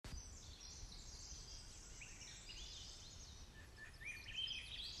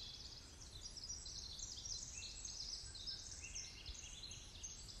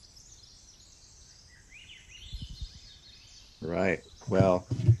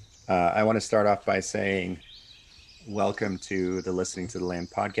I want to start off by saying welcome to the Listening to the Land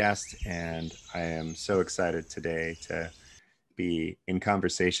podcast. And I am so excited today to be in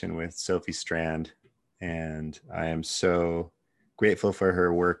conversation with Sophie Strand. And I am so grateful for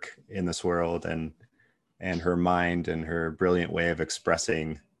her work in this world and her mind and her brilliant way of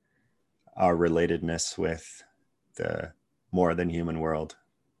expressing our relatedness with the more than human world.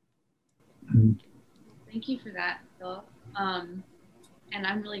 Thank you for that, Philip. And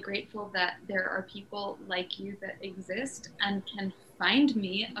I'm really grateful that there are people like you that exist and can find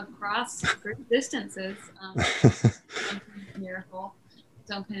me across great distances. Miracle,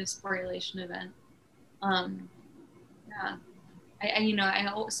 some kind of sporulation event. Yeah,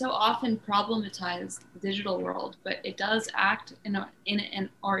 I so often problematize the digital world, but it does act in an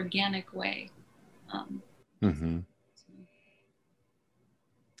organic way. Mm-hmm.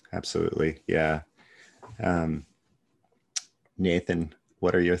 Absolutely, yeah. Nathan,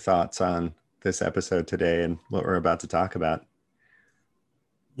 what are your thoughts on this episode today and what we're about to talk about?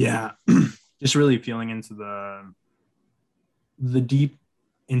 Yeah, just really feeling into the deep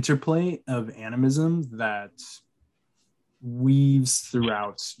interplay of animism that weaves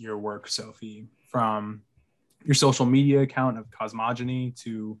throughout your work, Sophie, from your social media account of Cosmogony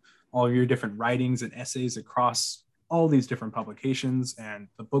to all of your different writings and essays across all these different publications and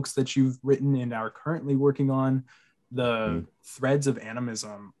the books that you've written and are currently working on. The threads of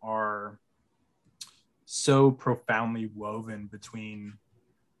animism are so profoundly woven between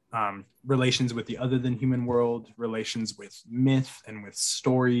relations with the other than human world, relations with myth and with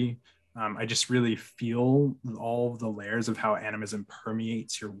story. I just really feel all of the layers of how animism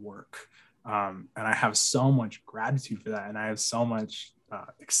permeates your work. And I have so much gratitude for that. And I have so much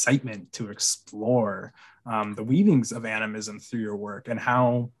excitement to explore the weavings of animism through your work and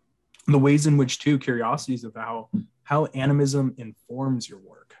how the ways in which curiosities of how animism informs your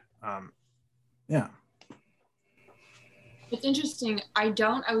work. Yeah. It's interesting. I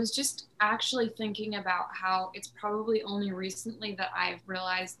was just actually thinking about how it's probably only recently that I've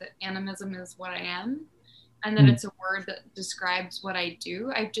realized that animism is what I am and that it's a word that describes what I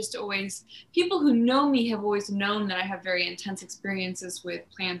do. I've just always, people who know me have always known that I have very intense experiences with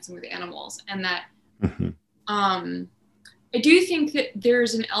plants and with animals, and that I do think that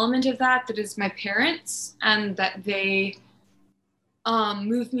there's an element of that is my parents, and that they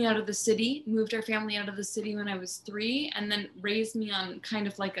moved our family out of the city when I was 3, and then raised me on kind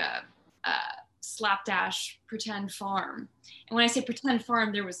of like a slapdash pretend farm. And when I say pretend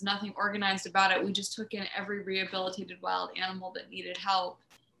farm, there was nothing organized about it. We just took in every rehabilitated wild animal that needed help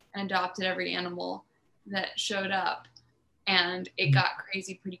and adopted every animal that showed up. And it got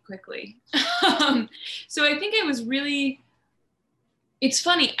crazy pretty quickly. So I think it's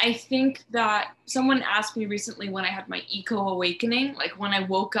funny. I think that someone asked me recently when I had my eco awakening, like when I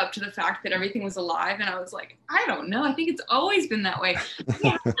woke up to the fact that everything was alive, and I was like, I don't know. I think it's always been that way.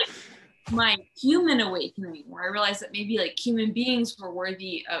 Yeah, my human awakening, where I realized that maybe like human beings were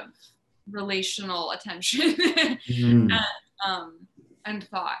worthy of relational attention and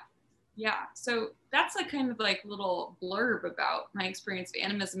thought. Yeah, so that's a kind of like little blurb about my experience of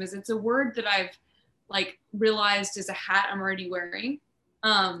animism. Is it's a word that I've like realized is a hat I'm already wearing.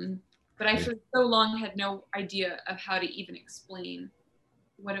 But I for so long had no idea of how to even explain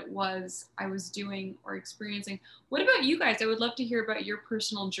what it was I was doing or experiencing. What about you guys? I would love to hear about your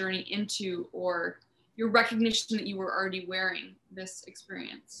personal journey into, or your recognition that you were already wearing this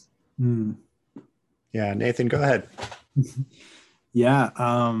experience. Yeah, Nathan, go ahead. Yeah,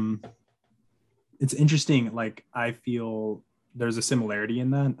 it's interesting. Like, I feel there's a similarity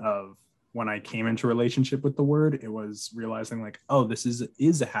in that of when I came into a relationship with the word, it was realizing like, oh, this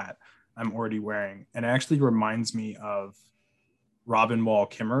is a hat I'm already wearing. And it actually reminds me of Robin Wall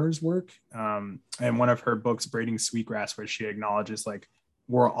Kimmerer's work, and one of her books, Braiding Sweetgrass, where she acknowledges like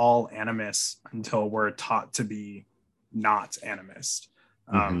we're all animists until we're taught to be not animist.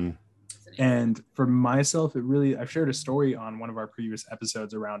 And for myself, I've shared a story on one of our previous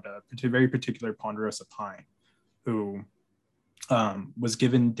episodes around a very particular ponderosa pine who was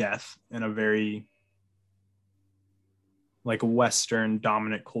given death in a very like Western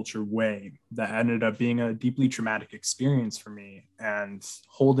dominant culture way that ended up being a deeply traumatic experience for me, and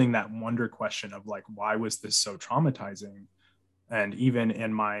holding that wonder question of like, why was this so traumatizing? And even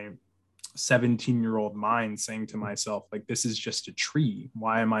in my 17-year-old mind saying to myself, like, this is just a tree.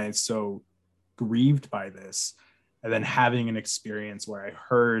 Why am I so grieved by this? And then having an experience where I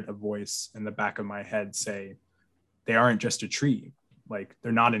heard a voice in the back of my head say, they aren't just a tree. Like,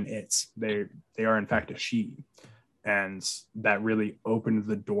 they're not an it. They are in fact a she. And that really opened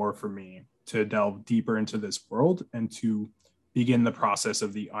the door for me to delve deeper into this world and to begin the process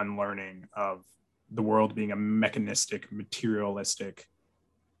of the unlearning of the world being a mechanistic, materialistic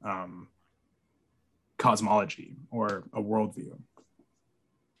cosmology or a worldview.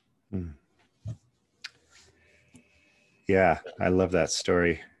 Yeah, I love that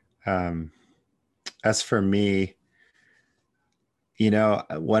story. As for me,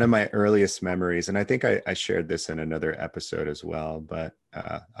 one of my earliest memories, and I think I shared this in another episode as well, but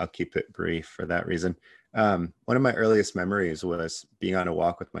I'll keep it brief for that reason. One of my earliest memories was being on a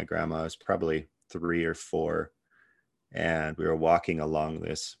walk with my grandma. I was probably 3 or 4, and we were walking along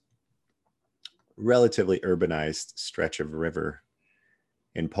this relatively urbanized stretch of river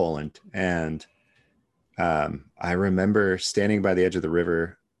in Poland. And I remember standing by the edge of the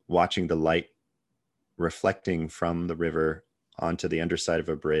river, watching the light reflecting from the river onto the underside of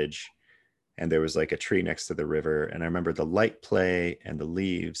a bridge. And there was like a tree next to the river. And I remember the light play and the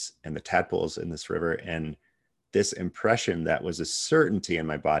leaves and the tadpoles in this river. And this impression that was a certainty in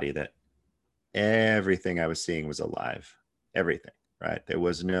my body that everything I was seeing was alive. Everything, right? There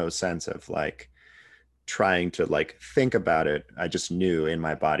was no sense of like trying to like think about it. I just knew in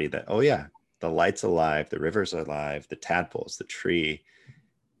my body that, oh yeah, the light's alive, the river's alive, the tadpoles, the tree,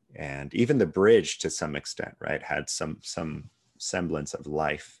 and even the bridge to some extent, right, had some semblance of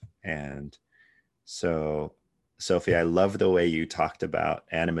life. And so, Sophie, I love the way you talked about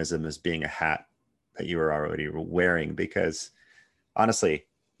animism as being a hat that you were already wearing, because honestly,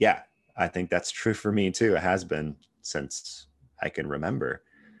 yeah, I think that's true for me too. It has been since I can remember.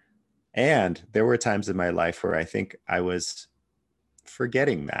 And there were times in my life where I think I was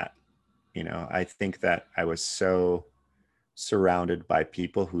forgetting that. I think that I was so surrounded by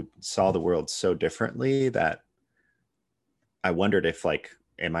people who saw the world so differently that I wondered if like,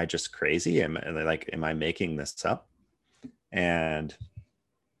 am I just crazy? Am I making this up? And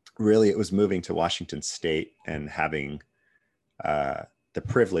really it was moving to Washington State and having the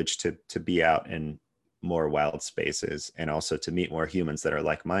privilege to be out in more wild spaces and also to meet more humans that are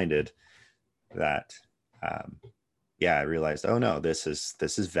like-minded that I realized, oh no, this is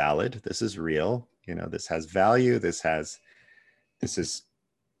valid. This is real. This has value. This is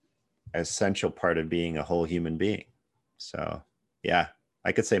an essential part of being a whole human being. So yeah,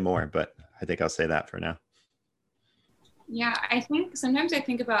 I could say more, but I think I'll say that for now. Yeah, sometimes I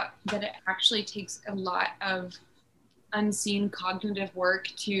think about that it actually takes a lot of unseen cognitive work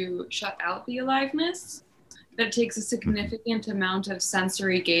to shut out the aliveness. That it takes a significant amount of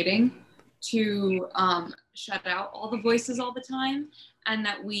sensory gating to shut out all the voices all the time, and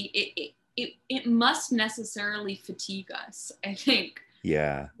that it must necessarily fatigue us, I think.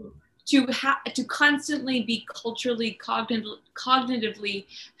 Yeah. To constantly be culturally, cognitively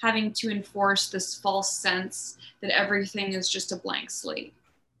having to enforce this false sense that everything is just a blank slate.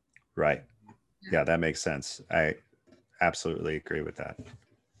 Right. Yeah, that makes sense. I absolutely agree with that.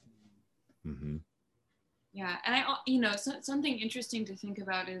 Mm-hmm. Yeah, and something interesting to think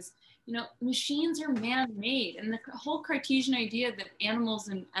about is, machines are man-made, and the whole Cartesian idea that animals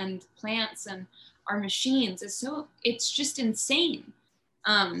and plants and are machines it's just insane.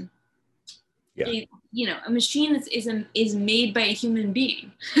 A machine is made by a human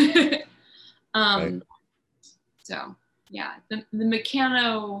being. Right. So yeah, the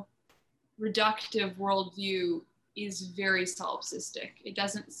mechano-reductive worldview is very solipsistic. It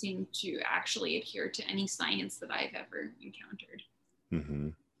doesn't seem to actually adhere to any science that I've ever encountered. Mm-hmm.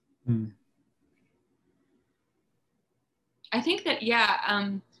 I think that,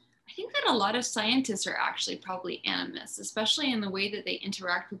 a lot of scientists are actually probably animists, especially in the way that they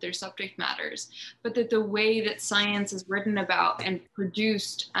interact with their subject matters, but that the way that science is written about and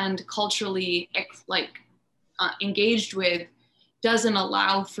produced and culturally engaged with doesn't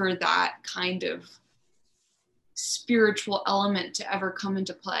allow for that kind of spiritual element to ever come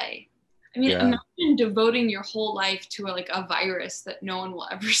into play. I mean, imagine devoting your whole life to a virus that no one will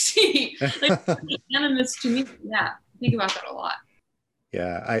ever see. Like, animist to me, yeah, I think about that a lot.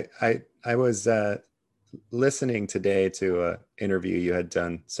 Yeah, I was listening today to an interview you had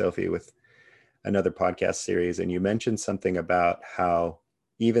done, Sophie, with another podcast series, and you mentioned something about how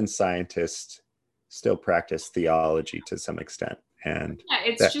even scientists still practice theology to some extent. And yeah,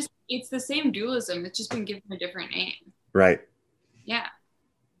 it's the same dualism. It's just been given a different name. Right. Yeah.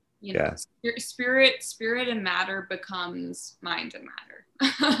 Spirit and matter becomes mind and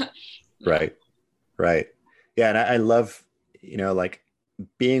matter. Right. Yeah, and I love,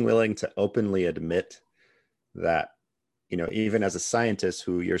 being willing to openly admit that, even as a scientist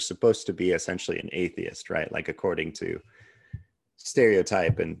who you're supposed to be essentially an atheist, right? Like according to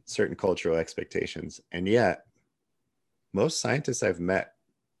stereotype and certain cultural expectations. And yet most scientists I've met,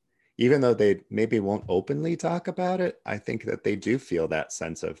 even though they maybe won't openly talk about it, I think that they do feel that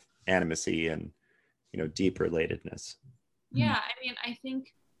sense of animacy and, deep relatedness. Yeah, I mean, I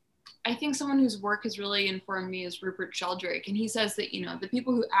think someone whose work has really informed me is Rupert Sheldrake. And he says that, the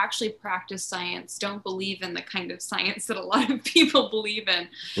people who actually practice science don't believe in the kind of science that a lot of people believe in.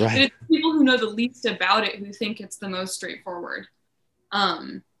 Right. That it's people who know the least about it who think it's the most straightforward.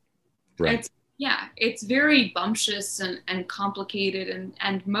 Right. It's very bumptious and complicated.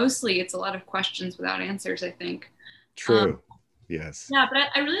 And mostly it's a lot of questions without answers, I think. True. Yes. Yeah, but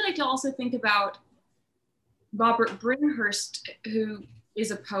I really like to also think about Robert Bringhurst, who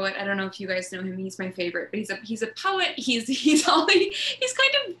is a poet. I don't know if you guys know him. He's my favorite, but he's a poet. He's kind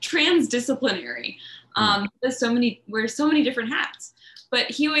of transdisciplinary. Wears so many different hats.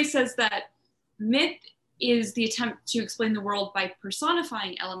 But he always says that myth is the attempt to explain the world by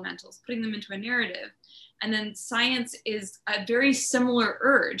personifying elementals, putting them into a narrative. And then science is a very similar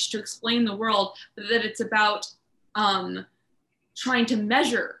urge to explain the world, but that it's about trying to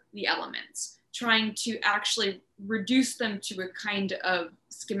measure the elements, trying to actually reduce them to a kind of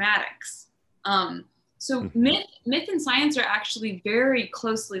schematics. So myth and science are actually very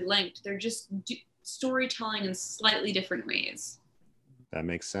closely linked. They're just storytelling in slightly different ways. That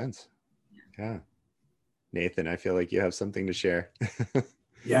makes sense. Yeah. Nathan, I feel like you have something to share.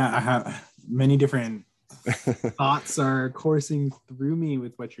 Yeah, I have many different thoughts are coursing through me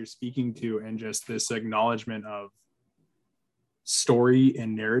with what you're speaking to, and just this acknowledgement of story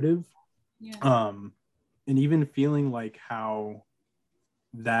and narrative. Yeah. And even feeling like how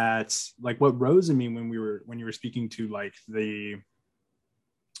that's like what rose in me when you were speaking to like the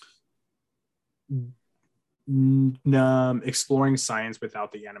exploring science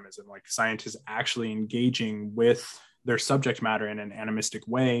without the animism, like scientists actually engaging with their subject matter in an animistic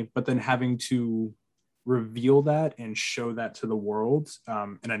way, but then having to reveal that and show that to the world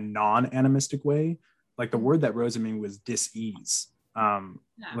in a non-animistic way. Like the word that rose in me was dis-ease.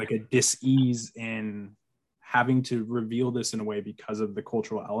 Like a dis-ease in having to reveal this in a way because of the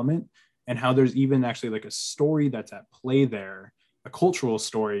cultural element, and how there's even actually like a story that's at play there, a cultural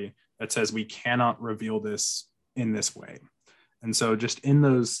story that says we cannot reveal this in this way. And so just in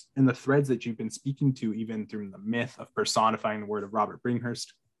the threads that you've been speaking to, even through the myth of personifying the word of Robert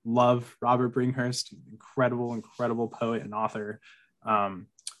Bringhurst, love Robert Bringhurst, incredible poet and author. I'm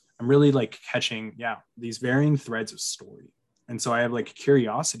really like catching, these varying threads of story. And so I have like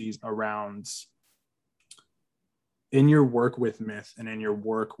curiosities around, in your work with myth and in your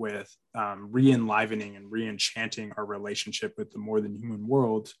work with re-enlivening and re-enchanting our relationship with the more than human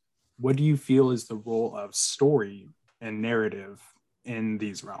world, what do you feel is the role of story and narrative in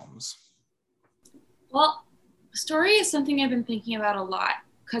these realms? Well, story is something I've been thinking about a lot,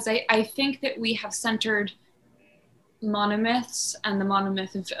 because I think that we have centered monomyths and the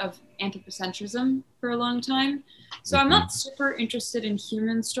monomyth of anthropocentrism for a long time. So I'm not super interested in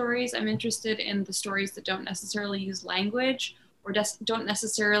human stories. I'm interested in the stories that don't necessarily use language or don't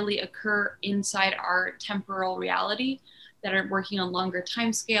necessarily occur inside our temporal reality, that are working on longer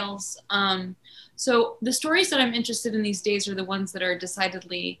timescales. So the stories that I'm interested in these days are the ones that are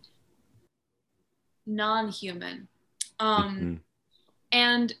decidedly non-human.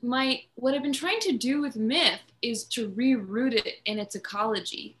 And what I've been trying to do with myth is to reroot it in its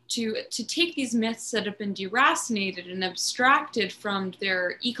ecology, to take these myths that have been deracinated and abstracted from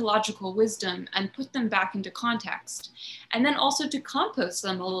their ecological wisdom and put them back into context. And then also to compost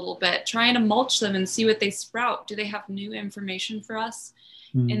them a little bit, trying to mulch them and see what they sprout. Do they have new information for us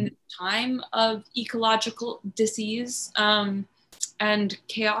in the time of ecological disease and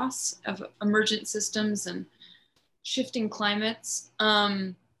chaos of emergent systems and shifting climates?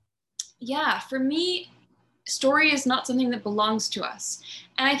 For me, story is not something that belongs to us.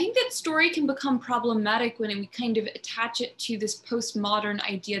 And I think that story can become problematic when we kind of attach it to this postmodern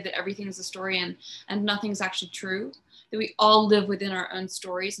idea that everything is a story and nothing's actually true, that we all live within our own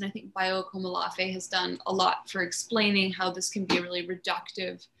stories. And I think Bayo Akomolafe has done a lot for explaining how this can be a really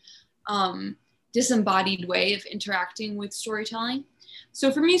reductive, disembodied way of interacting with storytelling.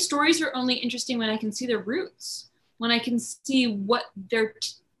 So for me, stories are only interesting when I can see their roots, when I can see what they're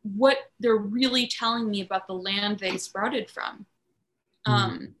really telling me about the land they sprouted from.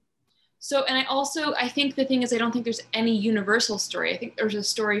 And I think the thing is, I don't think there's any universal story. I think there's a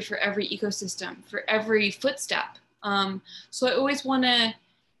story for every ecosystem, for every footstep. So I always want to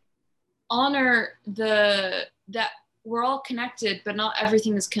honor that we're all connected, but not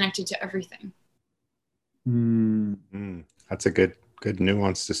everything is connected to everything. That's a good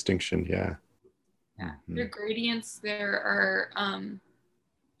nuanced distinction. Yeah. There are gradients. There are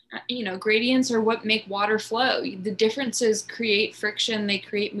gradients are what make water flow. The differences create friction, they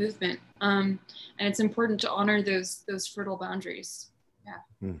create movement. And it's important to honor those fertile boundaries.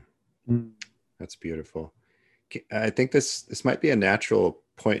 Yeah. That's beautiful. I think this might be a natural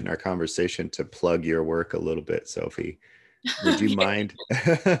point in our conversation to plug your work a little bit, Sophie. Would you mind?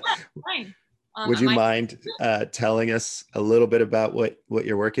 Fine. Would you mind telling us a little bit about what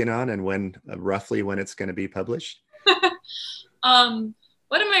you're working on and when roughly when it's going to be published?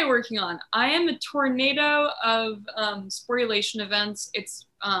 What am I working on? I am a tornado of sporulation events. It's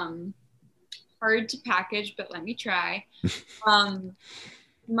hard to package, but let me try.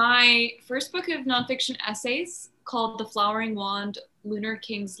 My first book of nonfiction essays, called The Flowering Wand, Lunar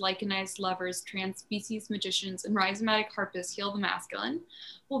Kings, Lycanized Lovers, Trans-Species Magicians, and Rhizomatic Harpists Heal the Masculine,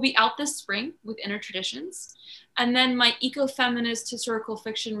 will be out this spring with Inner Traditions. And then my ecofeminist historical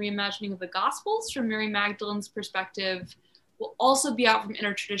fiction reimagining of the Gospels from Mary Magdalene's perspective will also be out from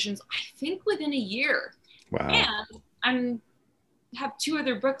Inner Traditions, I think within a year. Wow. And I have 2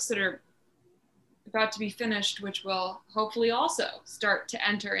 other books that are about to be finished, which will hopefully also start to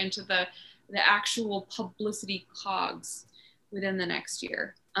enter into the actual publicity cogs within the next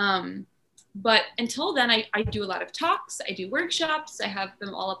year. But until then, I do a lot of talks, I do workshops, I have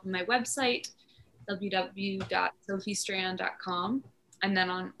them all up on my website, www.sophiestrand.com, and then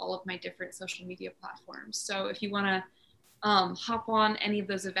on all of my different social media platforms. So if you want to hop on any of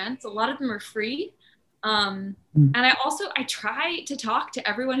those events, a lot of them are free. And I try to talk to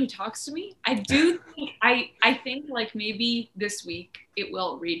everyone who talks to me. I do think, I think like maybe this week it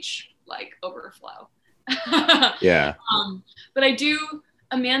will reach like overflow. Yeah. But I do,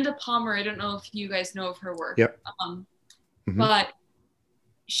 Amanda Palmer, I don't know if you guys know of her work. Yep. But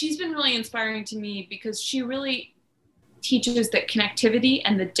she's been really inspiring to me because she really teaches that connectivity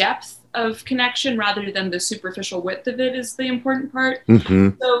and the depth of connection rather than the superficial width of it is the important part.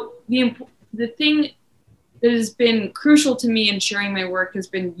 So the thing that has been crucial to me in sharing my work has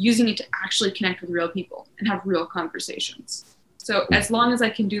been using it to actually connect with real people and have real conversations. So as long as I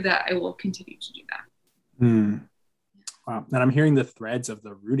can do that, I will continue to do that. Wow. And I'm hearing the threads of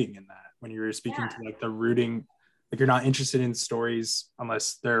the rooting in that when you were speaking to like the rooting, like you're not interested in stories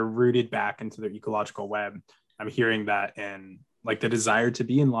unless they're rooted back into their ecological web. I'm hearing that in like the desire to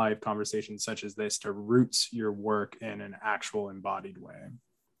be in live conversations such as this, to root your work in an actual embodied way.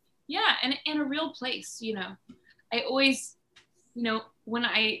 Yeah, and in a real place, I always, when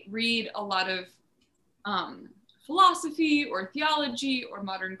I read a lot of philosophy or theology or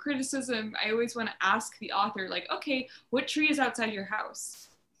modern criticism, I always want to ask the author, like, okay, what tree is outside your house?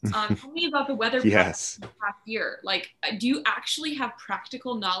 Tell me about the weather Yes. past year. Like, do you actually have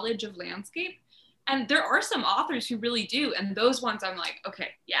practical knowledge of landscape? And there are some authors who really do. And those ones I'm like, okay,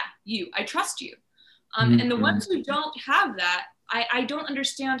 yeah, I trust you. And the ones who don't have that, I don't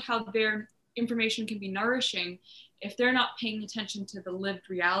understand how their information can be nourishing if they're not paying attention to the lived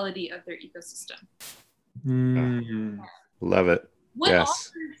reality of their ecosystem. Love it. What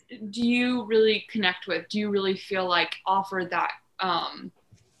authors do you really connect with? Do you really feel like offer that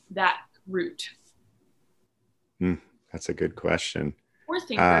that route? That's a good question. Or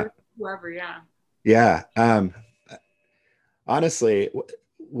thinker, whoever, yeah. Yeah. Honestly,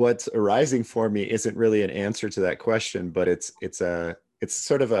 what's arising for me isn't really an answer to that question, but it's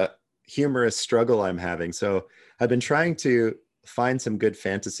sort of a humorous struggle I'm having. So I've been trying to find some good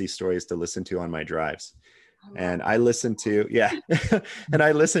fantasy stories to listen to on my drives. And I listen to, and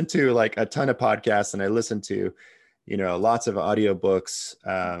I listen to like a ton of podcasts, and I listen to, lots of audiobooks,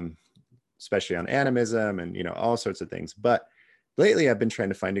 especially on animism and, all sorts of things. But lately I've been trying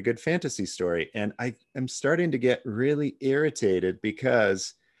to find a good fantasy story, and I am starting to get really irritated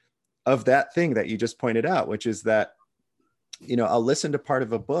because of that thing that you just pointed out, which is that, I'll listen to part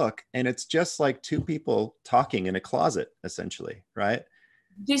of a book and it's just like 2 people talking in a closet, essentially, right?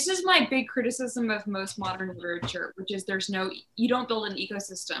 This is my big criticism of most modern literature, which is you don't build an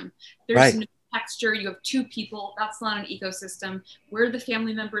ecosystem. There's no texture. You have 2 people. That's not an ecosystem. Where are the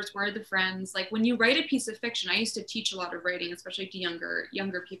family members? Where are the friends? Like when you write a piece of fiction, I used to teach a lot of writing, especially to younger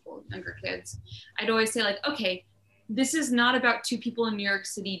people, younger kids. I'd always say like, okay, this is not about 2 people in New York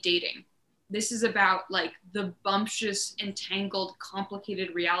City dating. This is about like the bumptious, entangled,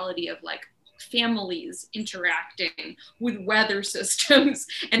 complicated reality of like families interacting with weather systems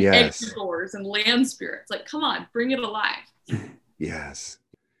and herbivores and land spirits. Like, come on, bring it alive. Yes.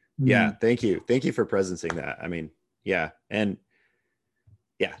 Yeah. Thank you for presencing that. I mean, yeah. And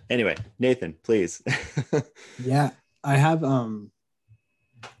yeah. Anyway, Nathan, please. Yeah, I have a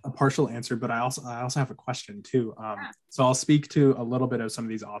partial answer, but I also have a question too. So I'll speak to a little bit of some of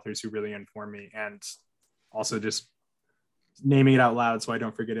these authors who really inform me, and also just naming it out loud so I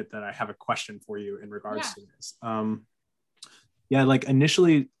don't forget it, that I have a question for you in regards to this. Like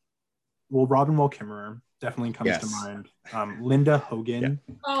initially, well, Robin Wall Kimmerer definitely comes to mind. Linda Hogan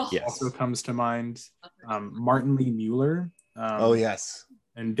also comes to mind. Martin Lee Mueller.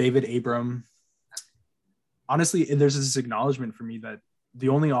 And David Abram. Honestly, there's this acknowledgement for me that the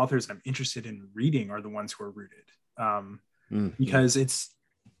only authors I'm interested in reading are the ones who are rooted. Because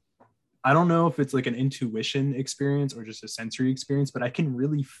I don't know if it's like an intuition experience or just a sensory experience, but I can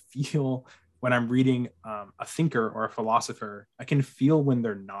really feel when I'm reading a thinker or a philosopher, I can feel when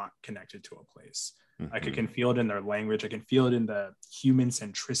they're not connected to a place. I can feel it in their language. I can feel it in the human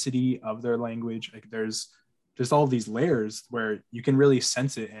centricity of their language. Like there's just all of these layers where you can really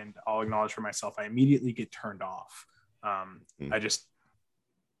sense it. And I'll acknowledge for myself, I immediately get turned off. I just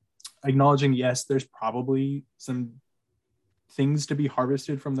acknowledging, yes, there's probably some things to be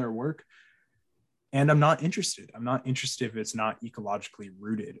harvested from their work. And I'm not interested. I'm not interested if it's not ecologically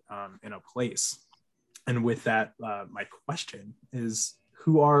rooted in a place. And with that, my question is,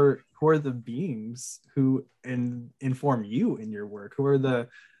 who are the beings who inform you in your work? Who are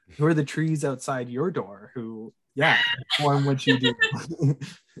the trees outside your door who inform what you do?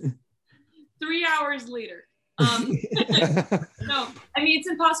 3 hours later. No, I mean, it's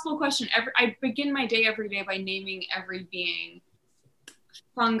an impossible question. I begin my day every day by naming every being: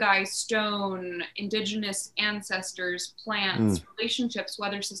 fungi, stone, indigenous ancestors, plants, relationships,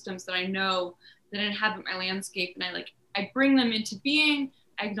 weather systems that I know that inhabit my landscape. And I bring them into being.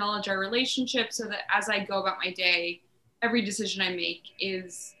 I acknowledge our relationship so that as I go about my day, every decision I make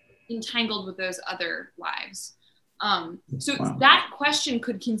is entangled with those other lives. That question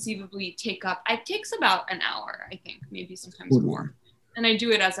could conceivably it takes about an hour, I think, maybe sometimes more. And I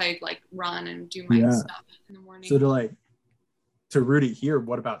do it as I run and do my stuff in the morning. So to root it here,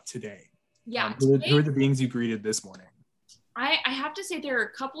 what about today? Yeah. Who are the beings you greeted this morning? I have to say there are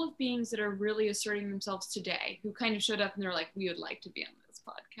a couple of beings that are really asserting themselves today who kind of showed up and they're like, we would like to be on this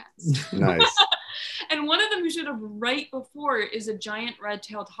podcast. Nice. And one of them who showed up right before is a giant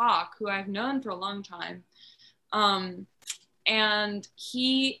red-tailed hawk who I've known for a long time. And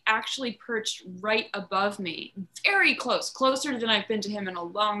he actually perched right above me, very closer than I've been to him in a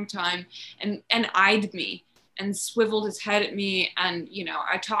long time, and eyed me and swiveled his head at me. And,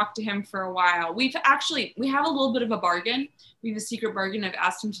 I talked to him for a while. We have a little bit of a bargain. We have a secret bargain. I've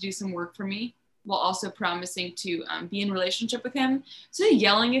asked him to do some work for me while also promising to be in relationship with him. So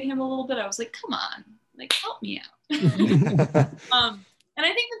yelling at him a little bit, I was like, come on, help me out. And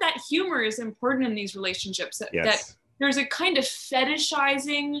I think that humor is important in these relationships, that there's a kind of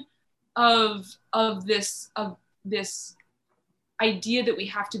fetishizing of this idea that we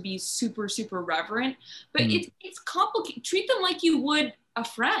have to be super, super reverent, but it's complicated. Treat them like you would a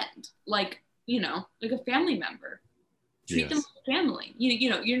friend, like a family member. Treat them like family.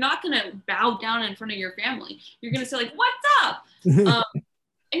 You're not going to bow down in front of your family. You're going to say what's up?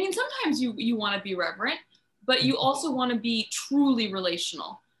 I mean, sometimes you want to be reverent, but you also want to be truly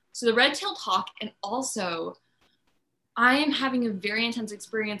relational. So the red-tailed hawk, and also I am having a very intense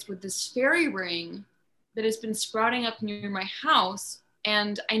experience with this fairy ring that has been sprouting up near my house,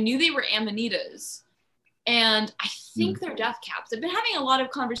 and I knew they were amanitas, and I think they're death caps. I've been having a lot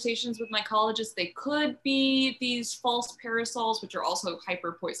of conversations with mycologists. They could be these false parasols, which are also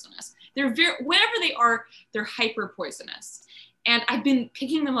hyper poisonous. They're whatever they are, they're hyper poisonous, and I've been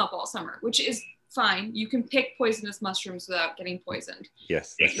picking them up all summer, which is fine. You can pick poisonous mushrooms without getting poisoned.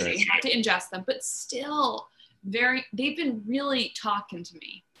 Yes, that's right. You have to ingest them, but still they've been really talking to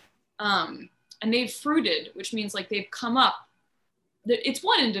me. And they've fruited, which means they've come up. It's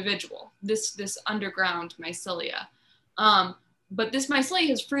one individual, this underground mycelia. But this mycelia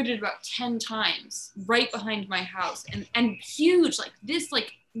has fruited about 10 times right behind my house, and huge, this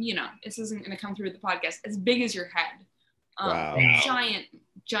isn't going to come through the podcast, as big as your head. Wow.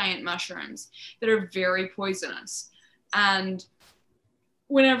 Giant mushrooms that are very poisonous. And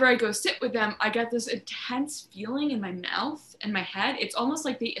whenever I go sit with them, I get this intense feeling in my mouth and my head. It's almost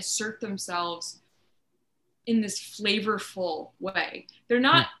like they assert themselves in this flavorful way. They're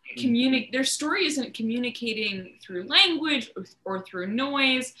not their story isn't communicating through language or through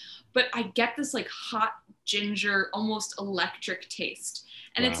noise, but I get this hot ginger, almost electric taste.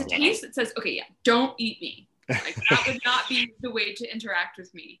 And it's a taste that says, okay, don't eat me. That would not be the way to interact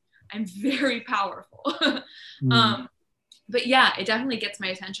with me. I'm very powerful. But yeah, it definitely gets my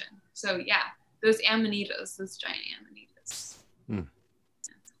attention. So yeah, those amanitas, those giant amanitas.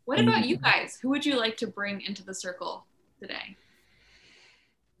 What about you guys? Who would you like to bring into the circle today?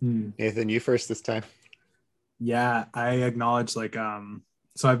 Nathan, you first this time. Yeah, I acknowledge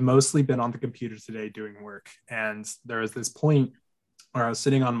So I've mostly been on the computer today doing work. And there was this point where I was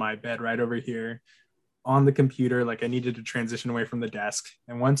sitting on my bed right over here on the computer, like I needed to transition away from the desk.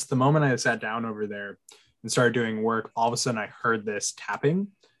 And once the moment I sat down over there and started doing work, all of a sudden I heard this tapping.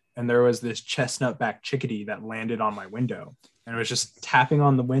 And there was this chestnut back chickadee that landed on my window. And it was just tapping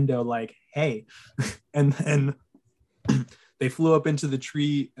on the window like, hey. And then they flew up into the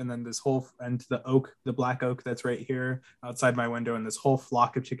tree, and then and the oak, the black oak that's right here outside my window, and this whole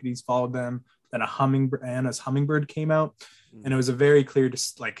flock of chickadees followed them. Then Anna's hummingbird came out, and it was a very clear,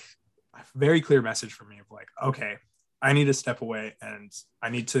 message for me of like, okay, I need to step away, and I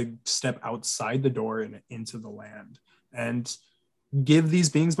need to step outside the door and into the land and give these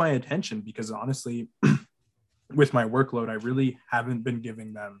beings my attention, because honestly, with my workload, I really haven't been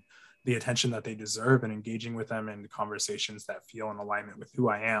giving them the attention that they deserve and engaging with them in conversations that feel in alignment with who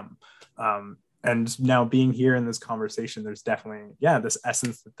I am. And now being here in this conversation, there's definitely, this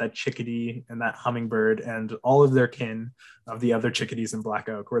essence that chickadee and that hummingbird and all of their kin of the other chickadees in Black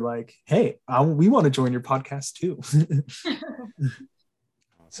Oak were like, hey, we want to join your podcast too.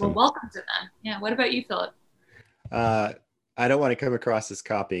 Well, welcome to them. Yeah. What about you, Philip? I don't want to come across as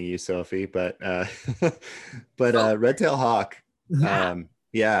copying you, Sophie, but Red-tailed hawk,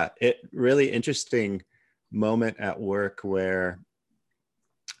 it really interesting moment at work where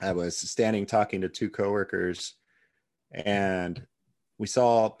I was standing talking to two coworkers, and we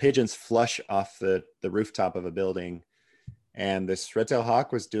saw pigeons flush off the rooftop of a building, and this red-tailed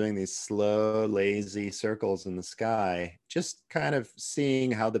hawk was doing these slow, lazy circles in the sky, just kind of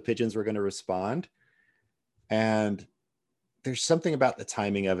seeing how the pigeons were going to respond. And there's something about the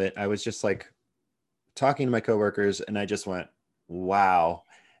timing of it. I was just like talking to my coworkers, and I just went, wow.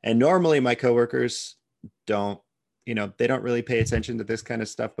 And normally my coworkers don't really pay attention to this kind of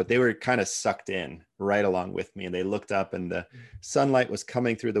stuff, but they were kind of sucked in right along with me. And they looked up, and the sunlight was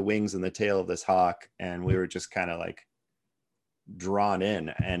coming through the wings and the tail of this hawk. And we were just kind of like drawn in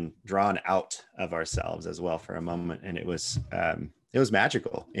and drawn out of ourselves as well for a moment. And it was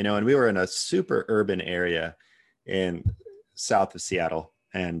magical, and we were in a super urban area in south of Seattle.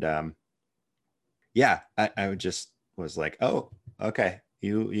 And I just was like, oh, okay.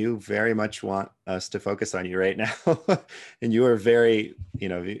 You very much want us to focus on you right now. And you are very,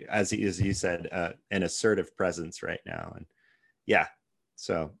 as you said, an assertive presence right now. And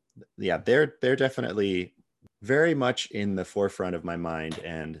they're definitely very much in the forefront of my mind,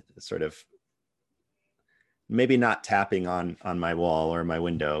 and sort of maybe not tapping on my wall or my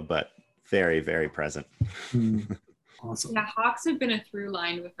window, but very, very present. Awesome. Yeah, hawks have been a through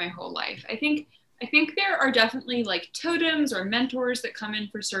line with my whole life. I think there are definitely like totems or mentors that come in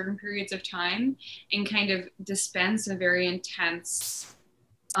for certain periods of time and kind of dispense a very intense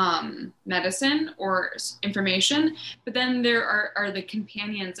medicine or information. But then there are the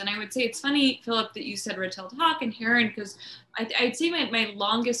companions. And I would say it's funny, Philip, that you said red-tailed hawk and heron, because I'd say my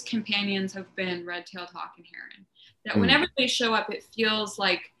longest companions have been red-tailed hawk and heron. That whenever they show up, it feels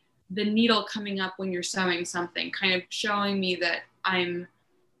like the needle coming up when you're sewing something, kind of showing me that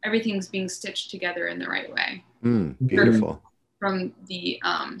everything's being stitched together in the right way. Beautiful. From the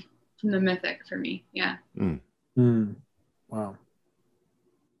mythic for me. Yeah. Wow.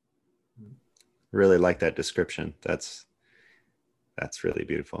 Really like that description. That's really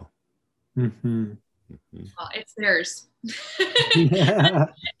beautiful. Well, it's theirs. I think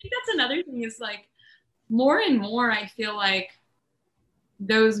that's another thing is like more and more I feel like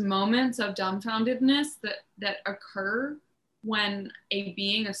those moments of dumbfoundedness that occur when a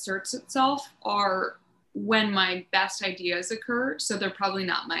being asserts itself are when my best ideas occur. So they're probably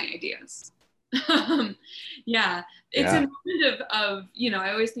not my ideas. It's a moment of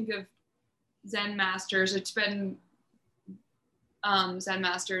I always think of Zen masters. It's been Zen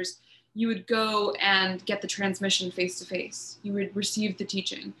masters. You would go and get the transmission face to face. You would receive the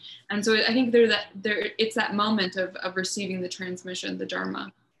teaching. And so I think it's that moment of receiving the transmission, the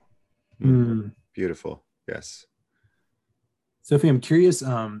Dharma. Beautiful. Yes. Sophie, I'm curious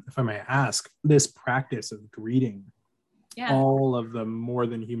if I may ask, this practice of greeting all of the more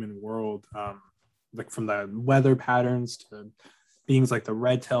than human world, like from the weather patterns to beings like the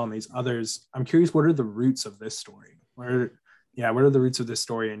red tail and these others, I'm curious, what are the roots of this story? What are the roots of this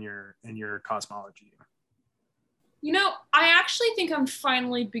story in your cosmology? I actually think I'm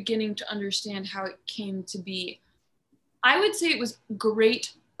finally beginning to understand how it came to be. I would say it was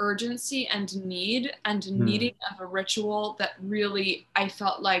great urgency and need and needing of a ritual that really I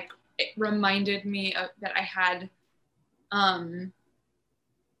felt like it reminded me of that I had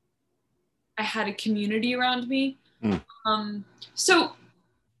a community around me. So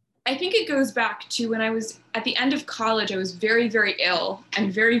I think it goes back to when I was at the end of college. I was very, very ill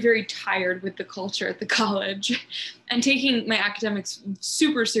and very, very tired with the culture at the college and taking my academics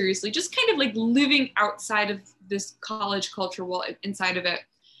super seriously, just kind of like living outside of this college culture while inside of it.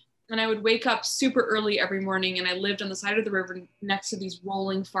 And I would wake up super early every morning, and I lived on the side of the river next to these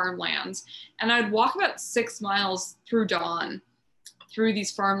rolling farmlands. And I'd walk about 6 miles through dawn, through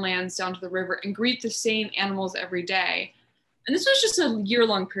these farmlands down to the river, and greet the same animals every day. And this was just a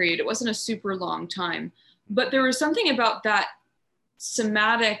year-long period. It wasn't a super long time, but there was something about that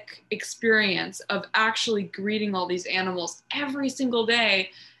somatic experience of actually greeting all these animals every single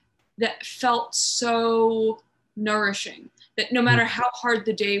day that felt so nourishing, that no matter how hard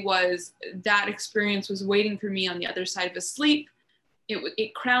the day was, that experience was waiting for me on the other side of a sleep.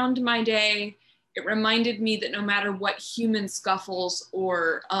 It crowned my day. It reminded me that no matter what human scuffles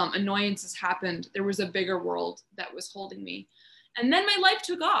or annoyances happened, there was a bigger world that was holding me. And then my life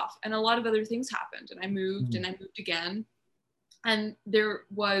took off and a lot of other things happened, and I moved and I moved again. And there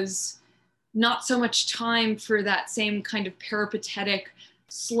was not so much time for that same kind of peripatetic,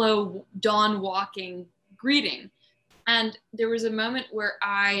 slow dawn walking greeting. And there was a moment where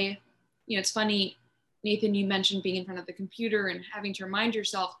it's funny, Nathan, you mentioned being in front of the computer and having to remind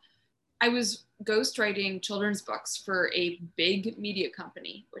yourself. I was ghostwriting children's books for a big media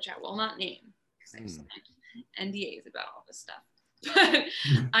company, which I will not name because I signed NDAs about all this stuff. But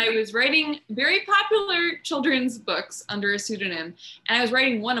I was writing very popular children's books under a pseudonym, and I was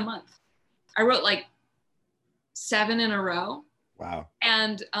writing one a month. I wrote like 7 in a row. Wow.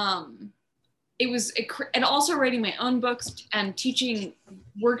 And and also writing my own books and teaching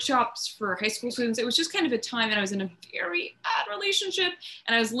workshops for high school students. It was just kind of a time, and I was in a very bad relationship,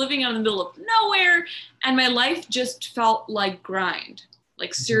 and I was living out in the middle of nowhere, and my life just felt like grind,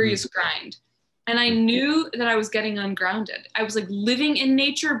 like serious grind. And I knew that I was getting ungrounded. I was like living in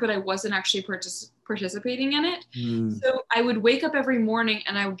nature, but I wasn't actually participating in it. So I would wake up every morning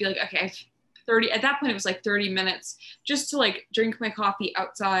and I would be like, okay, I've 30, at that point it was like 30 minutes just to like drink my coffee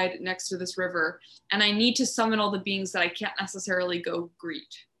outside next to this river. And I need to summon all the beings that I can't necessarily go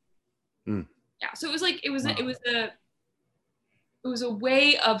greet. Yeah. So it was like, it was a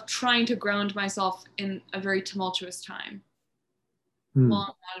way of trying to ground myself in a very tumultuous time.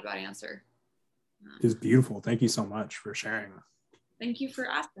 Long, roundabout answer. It's beautiful. Thank you so much for sharing. Thank you for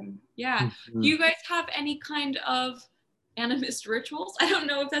asking. Yeah. Do you guys have any kind of animist rituals? I don't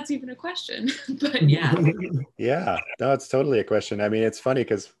know if that's even a question, but yeah. Yeah, no, it's totally a question. I mean, it's funny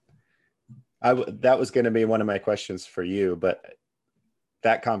because that was going to be one of my questions for you, but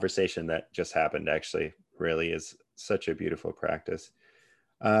that conversation that just happened actually really is such a beautiful practice.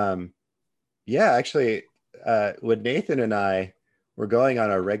 Yeah, actually, when Nathan and I were going on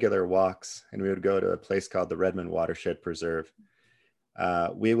our regular walks, and we would go to a place called the Redmond Watershed Preserve,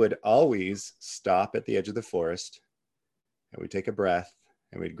 we would always stop at the edge of the forest, and we'd take a breath,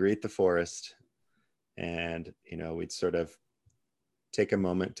 and we'd greet the forest, and we'd sort of take a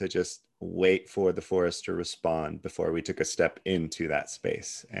moment to just wait for the forest to respond before we took a step into that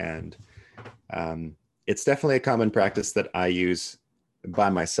space. And it's definitely a common practice that I use by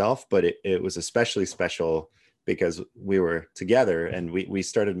myself, but it was especially special because we were together, and we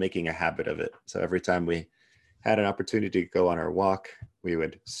started making a habit of it. So every time we had an opportunity to go on our walk, we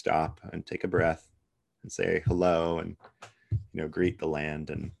would stop and take a breath and say hello and greet the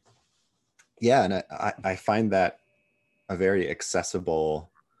land. And yeah, and I find that a very accessible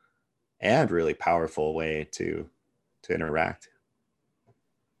and really powerful way to interact.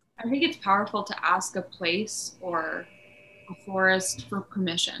 I think it's powerful to ask a place or a forest for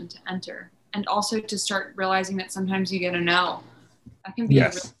permission to enter, and also to start realizing that sometimes you get a no. That can be a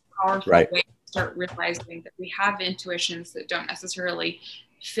really powerful way to start realizing that we have intuitions that don't necessarily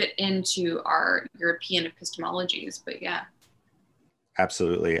fit into our European epistemologies. But yeah.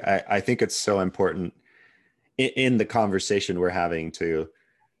 Absolutely. I think it's so important in the conversation we're having to,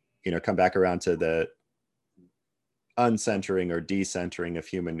 come back around to the uncentering or decentering of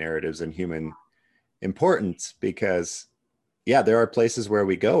human narratives and human importance, because there are places where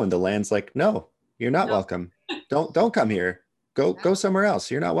we go and the land's like, no, you're not welcome. Don't come here. Go somewhere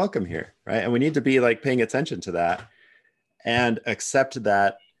else. You're not welcome here. Right. And we need to be like paying attention to that and accept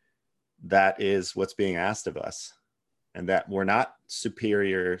that that is what's being asked of us, and that we're not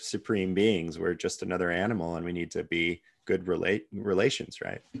superior, supreme beings. We're just another animal, and we need to be good relations.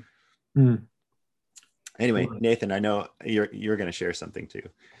 Right. Anyway, Nathan, I know you're going to share something too.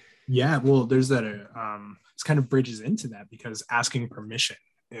 Yeah, well, there's that. This kind of bridges into that, because asking permission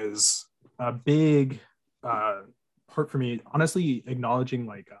is a big part for me. Honestly, acknowledging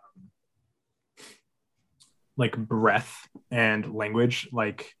like breath and language.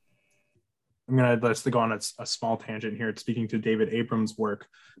 Like I'm going to let's go on a small tangent here. It's speaking to David Abrams' work,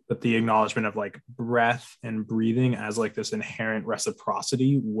 but the acknowledgement of like breath and breathing as like this inherent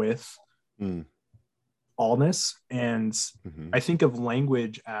reciprocity with allness. And I think of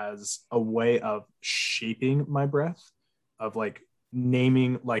language as a way of shaping my breath, of like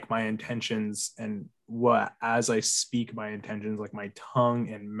naming like my intentions, and what as I speak my intentions, like my tongue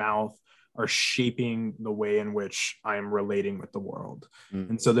and mouth are shaping the way in which I'm relating with the world.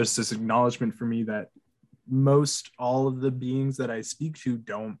 And so there's this acknowledgement for me that most all of the beings that I speak to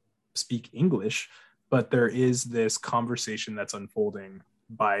don't speak English, but there is this conversation that's unfolding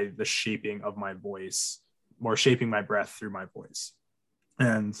by the shaping of my voice, or shaping my breath through my voice.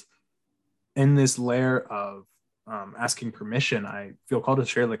 And in this layer of asking permission, I feel called to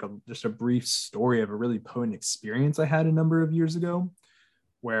share like just a brief story of a really potent experience I had a number of years ago,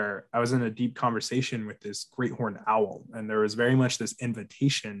 where I was in a deep conversation with this great horned owl, and there was very much this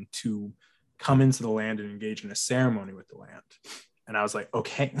invitation to come into the land and engage in a ceremony with the land. And I was like,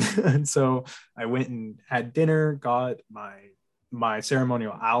 okay. And so I went and had dinner, got my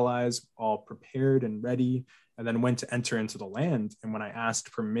ceremonial allies all prepared and ready, and then went to enter into the land. And when I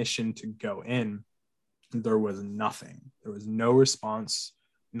asked permission to go in, there was nothing. There was no response,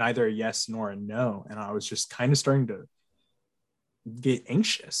 neither a yes nor a no. And I was just kind of starting to get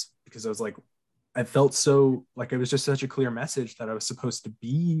anxious, because I was like, I felt so like it was just such a clear message that I was supposed to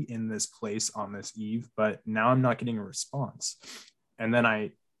be in this place on this eve, but now I'm not getting a response. And then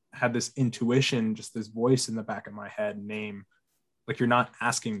I had this intuition, just this voice in the back of my head, name, like, you're not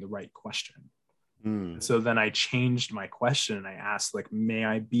asking the right question. So then I changed my question and I asked, like, may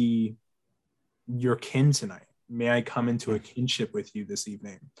I be your kin tonight? May I come into a kinship with you this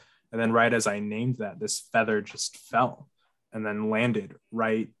evening? And then right as I named that, this feather just fell and then landed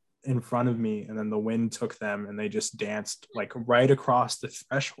right in front of me. And then the wind took them and they just danced like right across the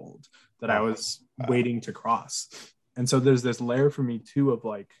threshold that I was waiting to cross. And so there's this layer for me too of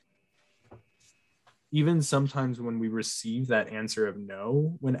like, even sometimes when we receive that answer of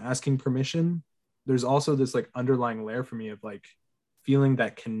no, when asking permission, there's also this like underlying layer for me of like feeling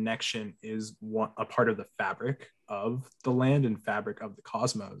that connection is a part of the fabric of the land and fabric of the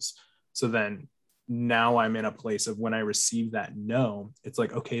cosmos. So then now I'm in a place of when I receive that no, it's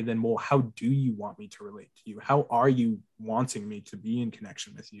like, okay, then, well, how do you want me to relate to you? How are you wanting me to be in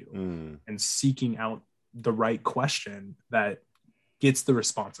connection with you? And seeking out the right question that gets the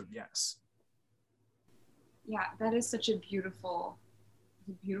response of yes. Yeah, that is such a beautiful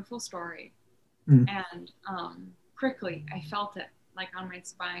story. And prickly, I felt it like on my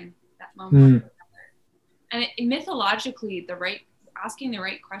spine that moment. And mythologically, asking the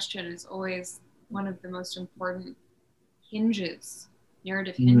right question is always one of the most important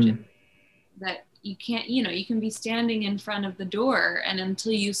narrative hinges, that you can't, you can be standing in front of the door and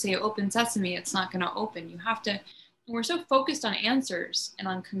until you say open sesame, it's not going to open. You have to, we're so focused on answers and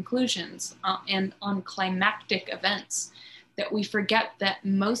on conclusions and on climactic events that we forget that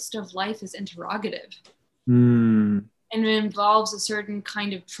most of life is interrogative. And it involves a certain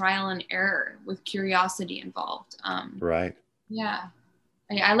kind of trial and error with curiosity involved. Right. Yeah.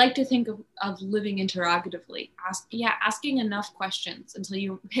 I like to think of living interrogatively, asking enough questions until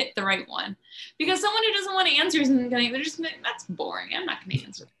you hit the right one. Because someone who doesn't want to answer isn't going to, they're just, that's boring. I'm not going to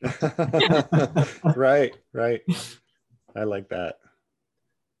answer. Right. I like that.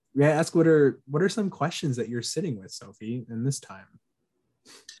 May I ask, what are some questions that you're sitting with, Sophie, in this time?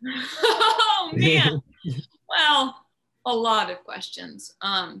 Oh man. Well, a lot of questions.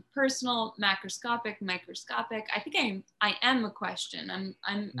 Personal, macroscopic, microscopic. I think I am a question.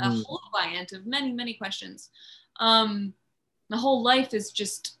 I'm a whole client of many, many questions. My whole life is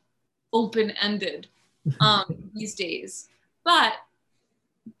just open-ended these days. But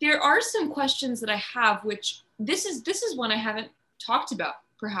there are some questions that I have, which this is one I haven't talked about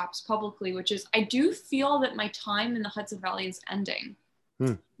perhaps publicly, which is I do feel that my time in the Hudson Valley is ending.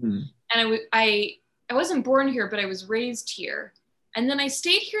 And I wasn't born here, but I was raised here. And then I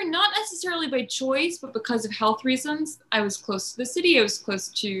stayed here, not necessarily by choice, but because of health reasons. I was close to the city. I was close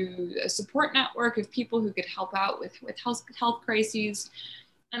to a support network of people who could help out with health crises.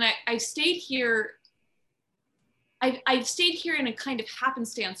 And I stayed here. I've stayed here in a kind of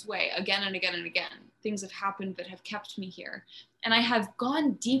happenstance way again and again and again. Things have happened that have kept me here. And I have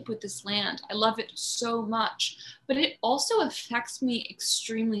gone deep with this land. I love it so much, but it also affects me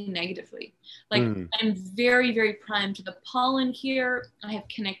extremely negatively. Like I'm very, very prime to the pollen here. I have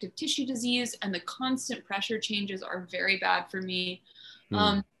connective tissue disease and the constant pressure changes are very bad for me.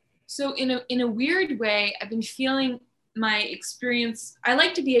 So in a weird way, I've been feeling my experience. I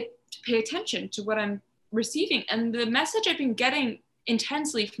like to pay attention to what I'm receiving. And the message I've been getting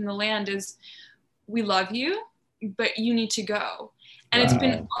intensely from the land is, we love you, but you need to go. And Wow. it's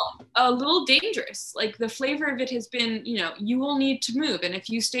been a little dangerous. Like the flavor of it has been, you will need to move. And if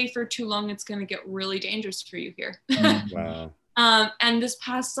you stay for too long, it's going to get really dangerous for you here. Wow. And this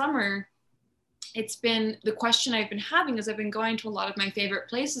past summer, it's been the question I've been having is I've been going to a lot of my favorite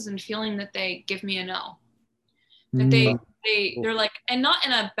places and feeling that they give me a no. That they're like, and not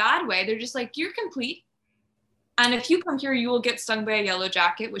in a bad way, they're just like, you're complete. And if you come here, you will get stung by a yellow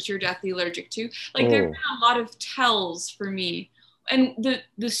jacket, which you're deathly allergic to. Like there have been a lot of tells for me. And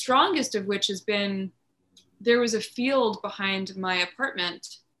the strongest of which has been, there was a field behind my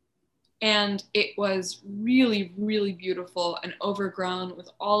apartment and it was really, really beautiful and overgrown with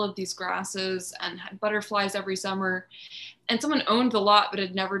all of these grasses and had butterflies every summer. And someone owned the lot, but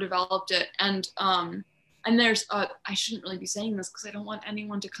had never developed it. And there's I shouldn't really be saying this because I don't want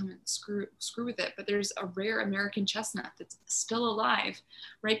anyone to come and screw with it, but there's a rare American chestnut that's still alive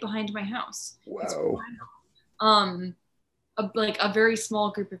right behind my house. Wow. Like a very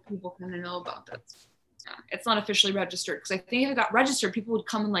small group of people kind of know about this. It's not officially registered because I think if it got registered, people would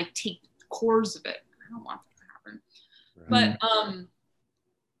come and like take cores of it. I don't want that to happen. Right.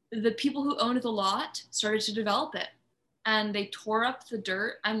 But the people who owned the lot started to develop it. And they tore up the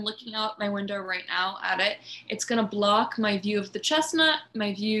dirt. I'm looking out my window right now at it. It's gonna block my view of the chestnut,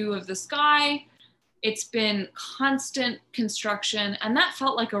 my view of the sky. It's been constant construction, and that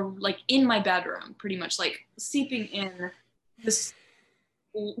felt like in my bedroom, pretty much like seeping in this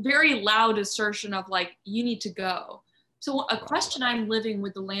very loud assertion of like, you need to go. So a question I'm living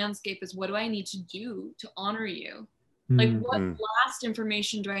with the landscape is, what do I need to do to honor you? Like, what last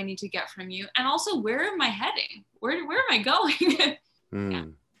information do I need to get from you? And also, where am I heading? Where am I going?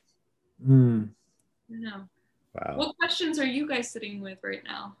 No. Wow. What questions are you guys sitting with right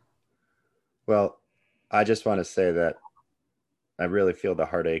now? Well, I just want to say that I really feel the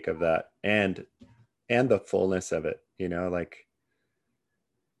heartache of that and the fullness of it, like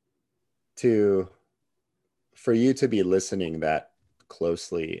for you to be listening that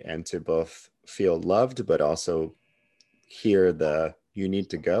closely and to both feel loved, but also hear you need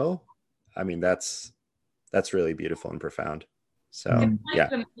to go. I mean, that's really beautiful and profound. So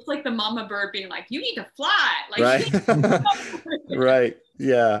it's like the mama bird being like, you need to fly. Like, right. Right.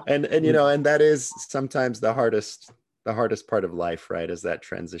 Yeah. And and that is sometimes the hardest part of life, right? Is that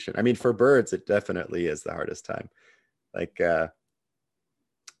transition. I mean, for birds, it definitely is the hardest time. Like, I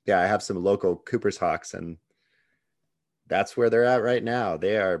have some local Cooper's hawks, and that's where they're at right now.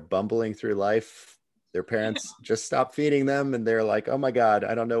 They are bumbling through life. Their parents just stopped feeding them, and they're like, oh my God,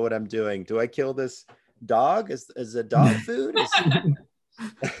 I don't know what I'm doing. Do I kill this dog? Is a dog food?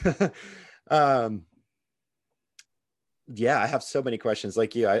 I have so many questions.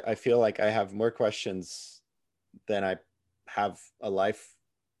 Like you, I feel like I have more questions than I have a life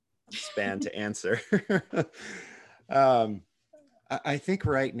span to answer. I think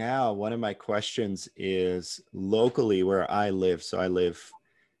right now, one of my questions is locally where I live. So I live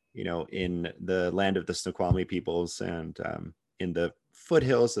in the land of the Snoqualmie peoples and in the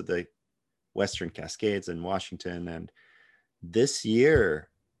foothills of the Western Cascades in Washington. And this year,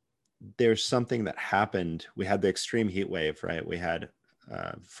 there's something that happened. We had the extreme heat wave, right? We had,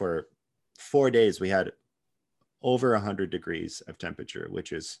 for 4 days, we had over 100 degrees of temperature,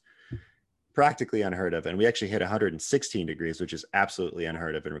 which is practically unheard of. And we actually hit 116 degrees, which is absolutely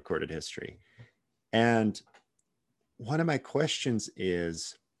unheard of in recorded history. And one of my questions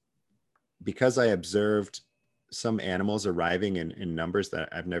is, because I observed some animals arriving in numbers that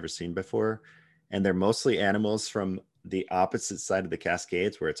I've never seen before, and they're mostly animals from the opposite side of the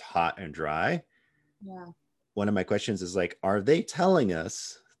Cascades where it's hot and dry. Yeah. One of my questions is like, are they telling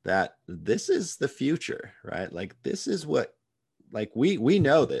us that this is the future, right? Like, this is what, like, we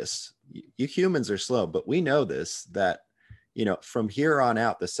know this. You humans are slow, but we know this, that, from here on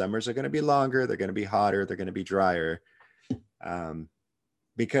out, the summers are going to be longer. They're going to be hotter. They're going to be drier.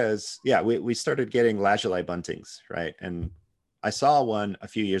 Because we started getting lazuli buntings, right? And I saw one a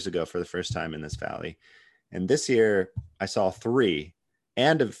few years ago for the first time in this valley. And this year I saw 3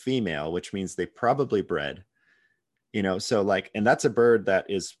 and a female, which means they probably bred, so like, and that's a bird that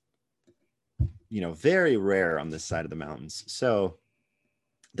is, very rare on this side of the mountains. So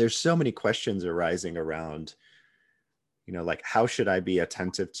there's so many questions arising around, like, how should I be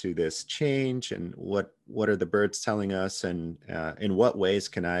attentive to this change, and what are the birds telling us, and in what ways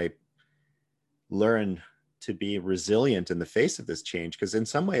can I learn to be resilient in the face of this change? Because in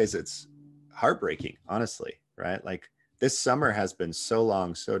some ways it's heartbreaking, honestly, right? Like, this summer has been so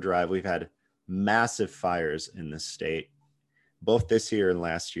long, so dry. We've had massive fires in this state, both this year and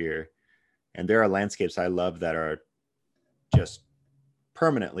last year. And there are landscapes I love that are just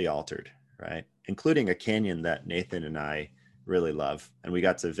permanently altered, right? Including a canyon that Nathan and I really love, and we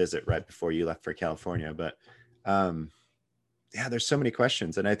got to visit right before you left for California. But yeah, there's so many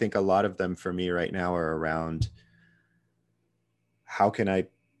questions, and I think a lot of them for me right now are around how can I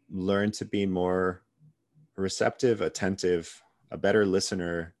learn to be more receptive, attentive, a better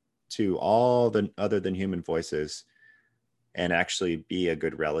listener to all the other than human voices, and actually be a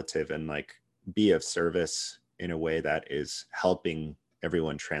good relative and like be of service in a way that is helping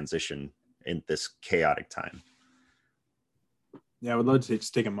everyone transition in this chaotic time. Yeah, I would love to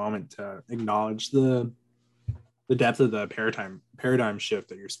just take a moment to acknowledge the depth of the paradigm shift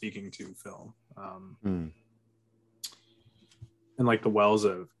that you're speaking to, Phil. And like the wells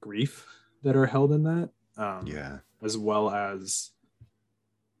of grief that are held in that. Yeah. As well as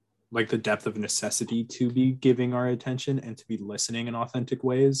like the depth of necessity to be giving our attention and to be listening in authentic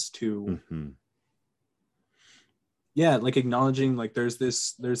ways to yeah, like acknowledging like there's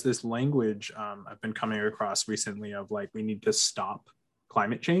this language I've been coming across recently of like we need to stop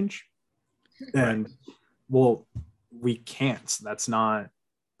climate change. And well, we can't. That's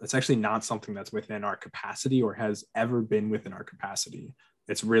actually not something that's within our capacity or has ever been within our capacity.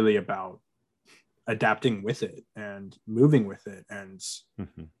 It's really about adapting with it and moving with it and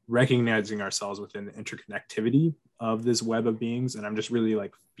recognizing ourselves within the interconnectivity of this web of beings. And I'm just really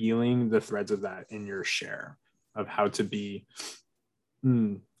like feeling the threads of that in your share of how to be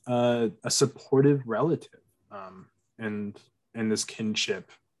a supportive relative and this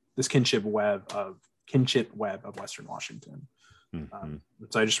kinship web of Western Washington.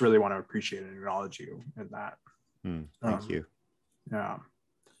 So I just really want to appreciate and acknowledge you in that. Thank you. Yeah.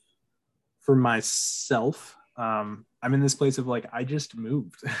 For myself, I'm in this place of like I just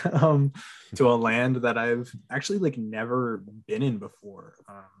moved to a land that I've actually like never been in before.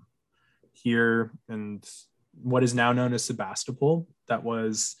 Here in what is now known as Sebastopol, that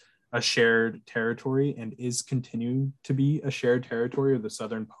was a shared territory and is continuing to be a shared territory of the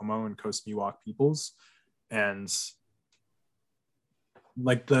Southern Pomo and Coast Miwok peoples. And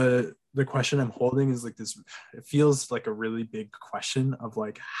like the question I'm holding is like this, it feels like a really big question of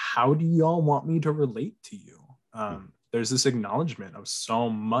like, how do y'all want me to relate to you? There's this acknowledgement of so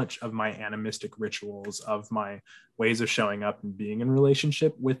much of my animistic rituals, of my ways of showing up and being in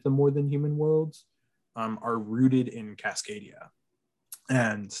relationship with the more than human worlds are rooted in Cascadia.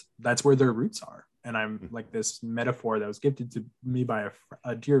 And that's where their roots are. And I'm like this metaphor that was gifted to me by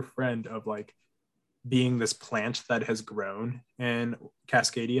a dear friend of like being this plant that has grown in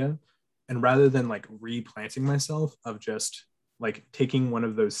Cascadia. And rather than like replanting myself, of just like taking one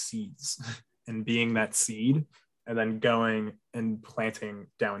of those seeds and being that seed and then going and planting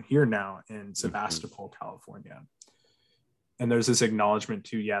down here now in Sebastopol, California. And there's this acknowledgement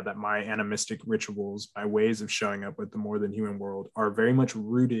too, that my animistic rituals, my ways of showing up with the more than human world are very much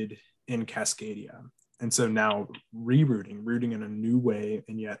rooted in Cascadia. And so now rooting in a new way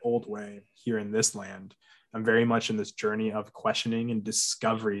and yet old way here in this land, I'm very much in this journey of questioning and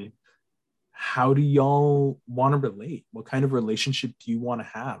discovery. How do y'all want to relate? What kind of relationship do you want to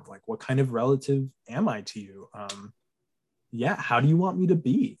have? Like, what kind of relative am I to you? How do you want me to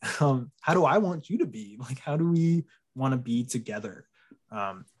be? How do I want you to be? Like, how do we want to be together?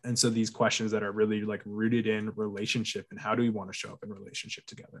 And so these questions that are really like rooted in relationship and how do we want to show up in relationship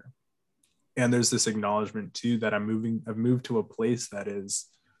together? And there's this acknowledgement too that I've moved to a place that has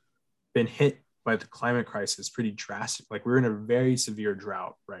been hit by the climate crisis pretty drastic. Like we're in a very severe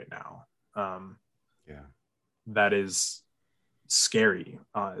drought right now. That is scary.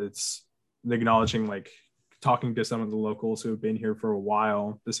 It's acknowledging, like talking to some of the locals who have been here for a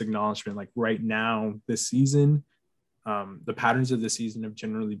while, this acknowledgement, like right now, this season, the patterns of the season have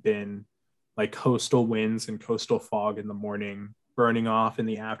generally been like coastal winds and coastal fog in the morning, burning off in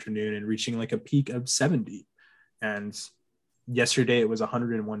the afternoon and reaching like a peak of 70. And yesterday it was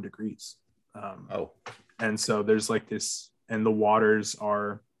 101 degrees. And so there's like this, and the waters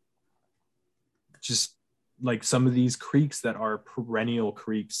are just like some of these creeks that are perennial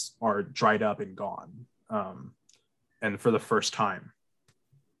creeks are dried up and gone. And for the first time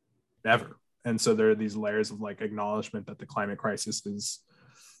ever. And so there are these layers of like acknowledgement that the climate crisis is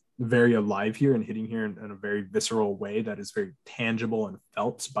very alive here and hitting here in a very visceral way that is very tangible and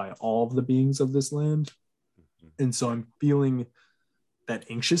felt by all of the beings of this land. And so I'm feeling that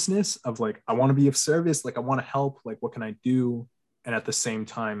anxiousness of like, I want to be of service, like I want to help, like what can I do? And at the same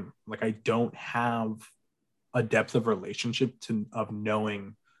time, like I don't have a depth of relationship of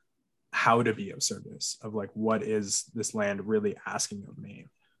knowing how to be of service, of like what is this land really asking of me?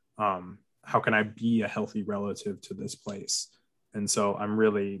 How can I be a healthy relative to this place? And so I'm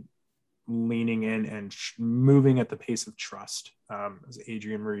really leaning in and moving at the pace of trust, as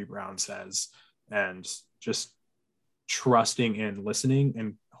Adrienne Maree Brown says, and just trusting in listening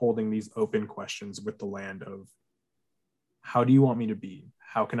and holding these open questions with the land of, how do you want me to be?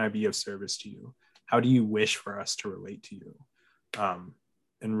 How can I be of service to you? How do you wish for us to relate to you?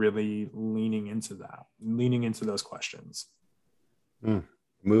 And really leaning into that, leaning into those questions.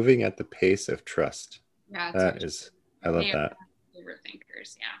 Moving at the pace of trust. Yeah, That is, I love that. Favorite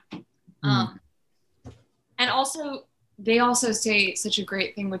thinkers, yeah. And also, they also say such a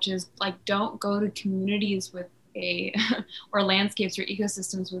great thing, which is like, don't go to communities with or landscapes or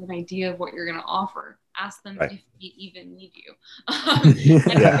ecosystems with an idea of what you're going to offer. Ask them if they even need you.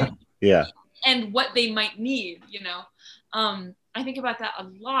 And what they might need, you know. I think about that a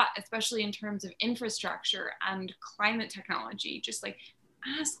lot, especially in terms of infrastructure and climate technology. Just like,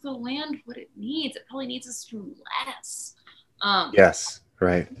 ask the land what it needs. It probably needs us to do less. Yes,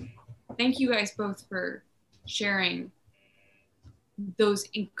 right. Thank you guys both for sharing those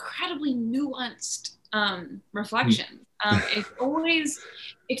incredibly nuanced reflections. It's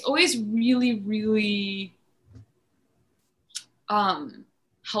always really, really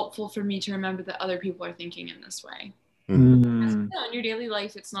helpful for me to remember that other people are thinking in this way. Because, you know, in your daily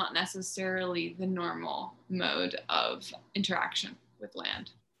life, it's not necessarily the normal mode of interaction with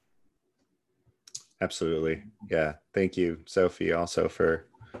land. Absolutely. Yeah. Thank you, Sophie, also for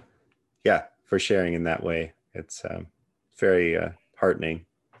sharing in that way. It's very heartening.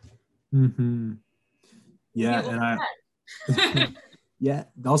 Yeah. And I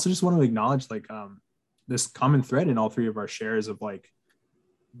also just want to acknowledge like this common thread in all three of our shares of like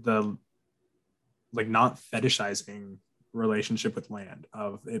the not fetishizing relationship with land,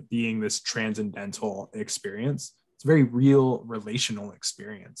 of it being this transcendental experience. It's a very real relational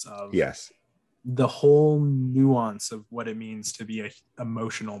experience of the whole nuance of what it means to be an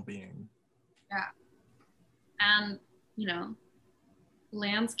emotional being. Yeah. And, you know,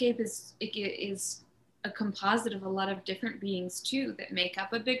 landscape is a composite of a lot of different beings too, that make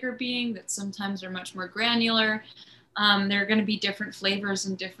up a bigger being, that sometimes are much more granular. There are going to be different flavors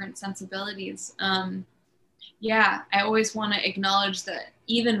and different sensibilities. I always want to acknowledge that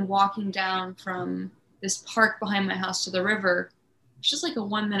even walking down from this park behind my house to the river, it's just like a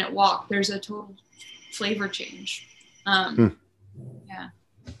 1-minute walk. There's a total flavor change. So,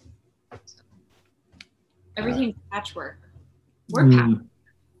 everything's patchwork. We're patchwork.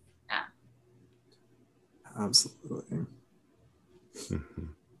 Yeah. Absolutely.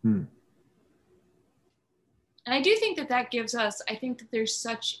 And I do think that gives us, I think that there's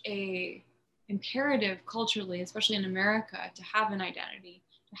such a imperative culturally, especially in America, to have an identity,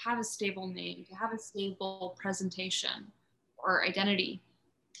 to have a stable name, to have a stable presentation or identity.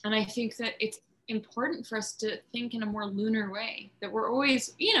 And I think that it's important for us to think in a more lunar way, that we're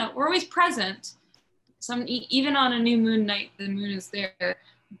always present. Even on a new moon night, the moon is there,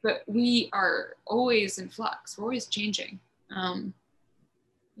 but we are always in flux. We're always changing.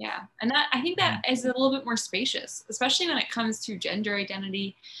 And that, I think that is a little bit more spacious, especially when it comes to gender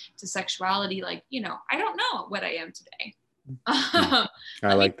identity, to sexuality. Like, you know, I don't know what I am today.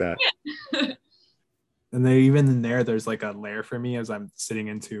 I like that. And then even in there's like a layer for me as I'm sitting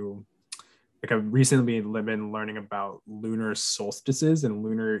into, like, I've recently been learning about lunar solstices and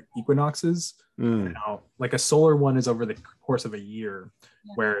lunar equinoxes. Now, like a solar one is over the course of a year,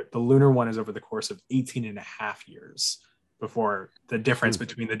 where the lunar one is over the course of 18 and a half years before the difference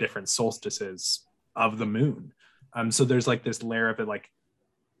between the different solstices of the moon. So there's like this layer of it, like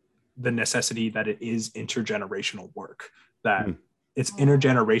the necessity that it is intergenerational work, that it's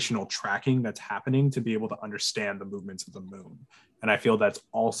intergenerational tracking that's happening to be able to understand the movements of the moon. And I feel that's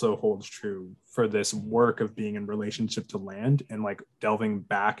also holds true for this work of being in relationship to land and like delving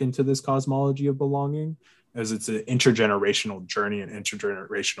back into this cosmology of belonging, as it's an intergenerational journey and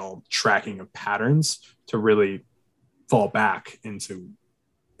intergenerational tracking of patterns to really fall back into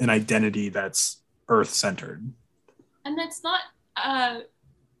an identity that's earth-centered. And that's not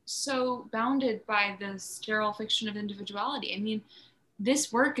so bounded by the sterile fiction of individuality. I mean,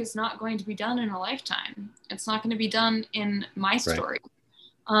 this work is not going to be done in a lifetime. It's not going to be done in my story.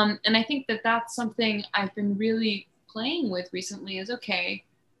 Right. And I think that that's something I've been really playing with recently is, okay,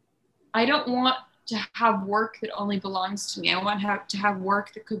 I don't want to have work that only belongs to me. I want to have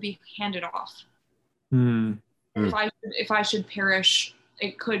work that could be handed off. If I should perish,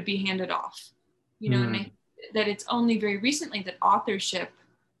 it could be handed off, you know, and that it's only very recently that authorship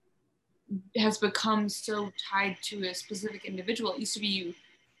has become so tied to a specific individual. It used to be you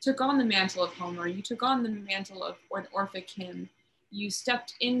took on the mantle of Homer, you took on the mantle of an Orphic hymn, you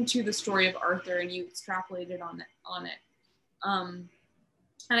stepped into the story of Arthur and you extrapolated on it.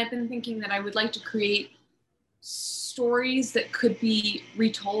 And I've been thinking that I would like to create stories that could be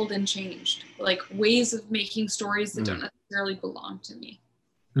retold and changed, like ways of making stories that don't necessarily belong to me.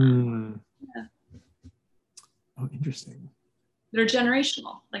 Yeah. Oh, interesting. That are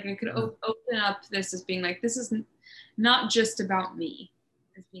generational. Like I could open up this as being like, this is not just about me,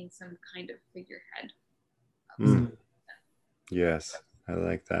 as being some kind of figurehead. Yes, I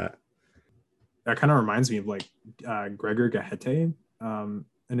like that. That kind of reminds me of like Gregor Gahete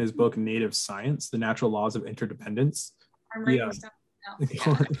in his book Native Science, The Natural Laws of Interdependence. He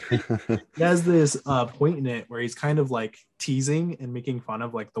has this point in it where he's kind of like teasing and making fun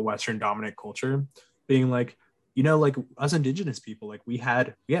of like the Western dominant culture, being like, you know, like us indigenous people, like we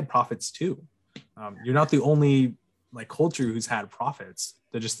had prophets too. You're not the only like culture who's had prophets.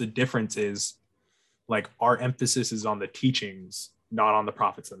 The difference is like our emphasis is on the teachings, not on the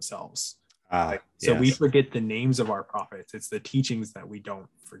prophets themselves. So we forget the names of our prophets. It's the teachings that we don't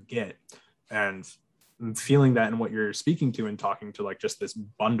forget. And I'm feeling that in what you're speaking to and talking to, like just this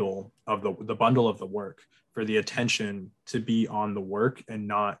bundle of the bundle of the work, for the attention to be on the work and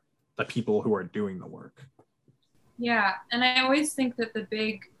not the people who are doing the work. Yeah, and I always think that the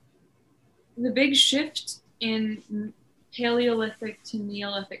big shift in Paleolithic to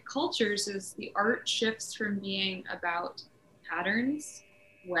Neolithic cultures is the art shifts from being about patterns,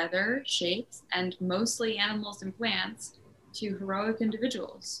 weather, shapes, and mostly animals and plants, to heroic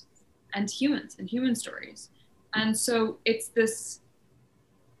individuals and humans and human stories. And so it's this,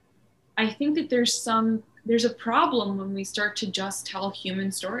 I think that there's a problem when we start to just tell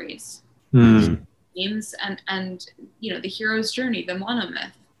human stories. Names and you know, the hero's journey, the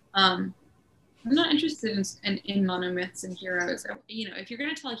monomyth. I'm not interested in monomyths and heroes. You know, if you're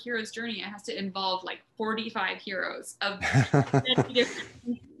going to tell a hero's journey, it has to involve like 45 heroes of many different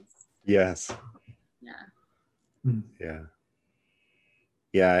species. Yes.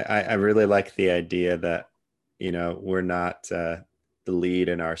 Yeah. I really like the idea that, you know, we're not the lead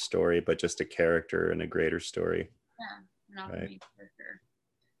in our story, but just a character in a greater story. Yeah, we're not the main character.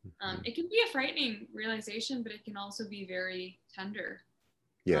 It can be a frightening realization, but it can also be very tender.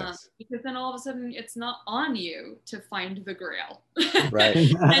 Yes. Because then all of a sudden it's not on you to find the grail. Right.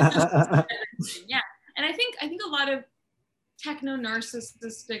 Yeah. And I think a lot of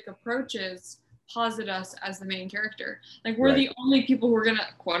techno-narcissistic approaches posit us as the main character. Like we're the only people who are gonna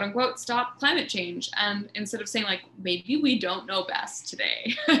quote unquote stop climate change. And instead of saying like, maybe we don't know best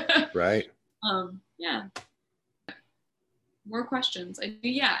today. Right. Yeah. More questions. I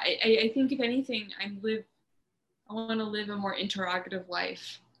think if anything, I want to live a more interrogative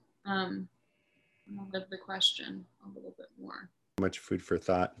life. I want to live the question a little bit more. Much food for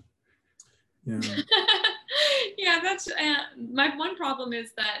thought. Yeah. Yeah, that's my one problem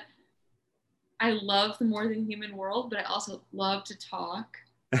is that I love the more than human world, but I also love to talk.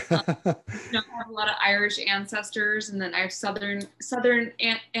 You know, I have a lot of Irish ancestors, and then I have Southern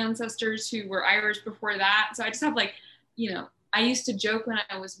ancestors who were Irish before that. So I just have like, you know, I used to joke when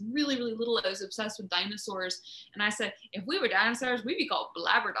I was really, really little, I was obsessed with dinosaurs. And I said, if we were dinosaurs, we'd be called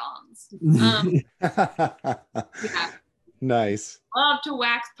blabberdons. Yeah. Nice. Love to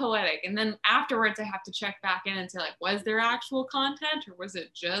wax poetic. And then afterwards, I have to check back in and say, like, was there actual content or was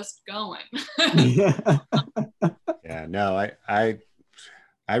it just going? Yeah, no, I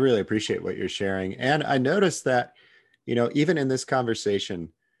really appreciate what you're sharing. And I noticed that, you know, even in this conversation,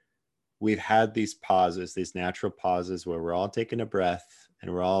 we've had these pauses, these natural pauses where we're all taking a breath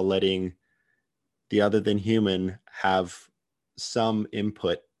and we're all letting the other than human have some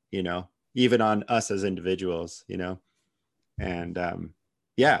input, you know, even on us as individuals, you know. And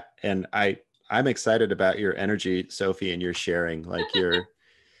and I'm excited about your energy, Sophie, and your sharing. Like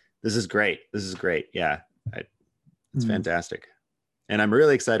this is great. Yeah, it's fantastic. And I'm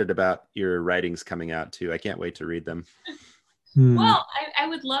really excited about your writings coming out too. I can't wait to read them. Well, I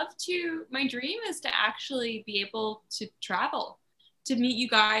would love to. My dream is to actually be able to travel, to meet you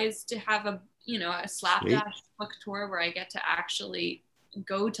guys, to have a slapdash book tour where I get to actually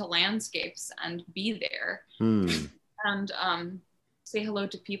go to landscapes and be there. And say hello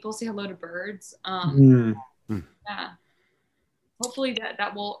to people, say hello to birds. Yeah. Hopefully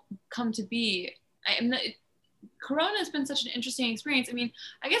that will come to be. Corona has been such an interesting experience. I mean,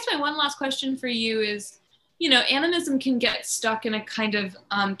 I guess my one last question for you is, you know, animism can get stuck in a kind of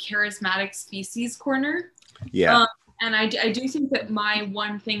charismatic species corner. Yeah. And I do think that my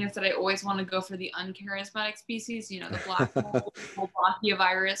one thing is that I always want to go for the uncharismatic species, you know, the black mold,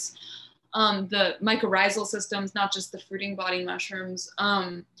 Brachiovirus, the mycorrhizal systems, not just the fruiting body mushrooms.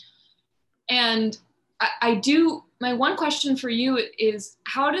 And I do, my one question for you is,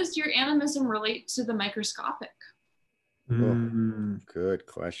 how does your animism relate to the microscopic? Oh, good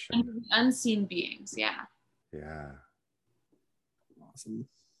question. And unseen beings, yeah. Yeah. Awesome.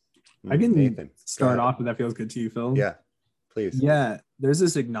 I can Nathan, start off, if that feels good to you, Phil. Yeah, please. Yeah, there's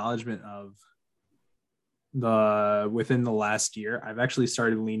this acknowledgement of within the last year, I've actually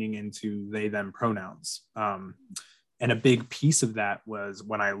started leaning into they, them pronouns. And a big piece of that was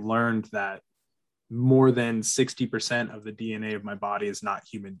when I learned that more than 60% of the DNA of my body is not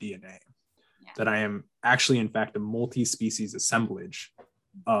human DNA. Yeah. That I am actually, in fact, a multi-species assemblage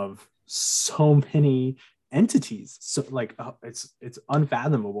of so many entities. So like, it's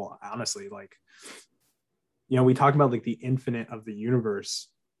unfathomable, honestly. Like, you know, we talk about like the infinite of the universe,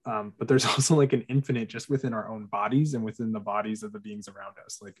 but there's also like an infinite just within our own bodies and within the bodies of the beings around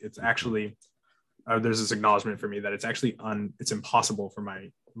us. Like, it's actually, there's this acknowledgement for me that it's actually it's impossible for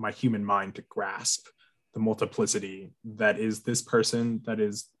my human mind to grasp the multiplicity that is this person, that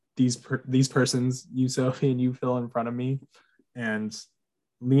is these persons, you Sophie and you Phil, in front of me. And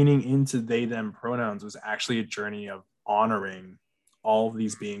leaning into they, them pronouns was actually a journey of honoring all of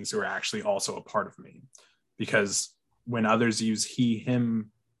these beings who are actually also a part of me. Because when others use he, him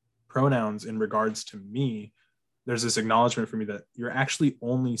pronouns in regards to me, there's this acknowledgement for me that you're actually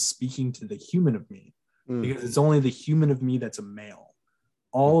only speaking to the human of me, because it's only the human of me that's a male.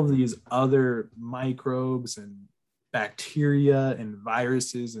 All of these other microbes and bacteria and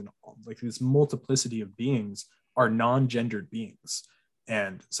viruses and like this multiplicity of beings are non-gendered beings.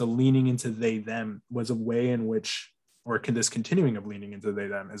 And so leaning into they, them was a way in which, or this continuing of leaning into they,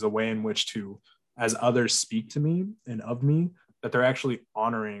 them is a way in which to, as others speak to me and of me, that they're actually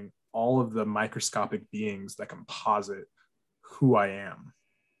honoring all of the microscopic beings that composite who I am.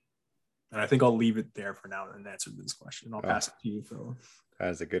 And I think I'll leave it there for now and answer this question. I'll pass it to you, Phil.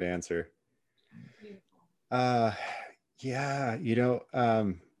 That's a good answer. Yeah, you know,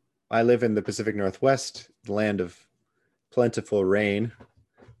 I live in the Pacific Northwest, the land of plentiful rain,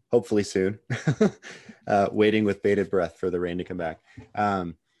 hopefully soon, waiting with bated breath for the rain to come back.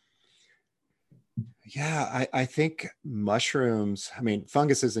 Yeah, I think mushrooms, I mean,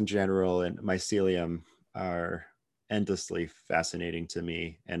 funguses in general and mycelium are endlessly fascinating to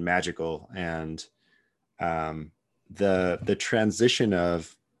me and magical. And the transition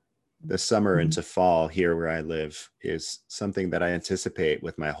of the summer into fall here where I live is something that I anticipate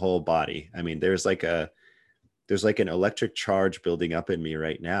with my whole body. I mean, there's like an electric charge building up in me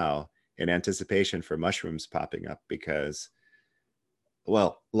right now in anticipation for mushrooms popping up because,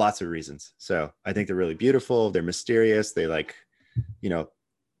 well, lots of reasons. So I think they're really beautiful. They're mysterious. They like, you know,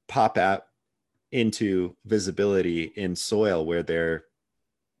 pop out into visibility in soil where they're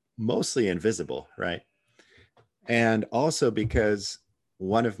mostly invisible, right? And also because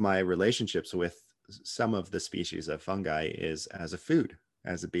one of my relationships with some of the species of fungi is as a food,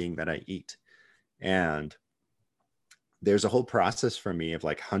 as a being that I eat. And there's a whole process for me of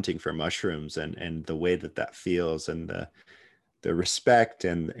like hunting for mushrooms and the way that feels and the respect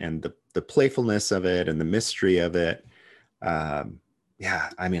and the playfulness of it and the mystery of it. Yeah,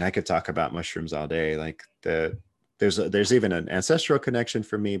 I mean, I could talk about mushrooms all day. Like there's even an ancestral connection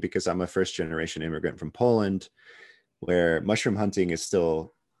for me because I'm a first generation immigrant from Poland, where mushroom hunting is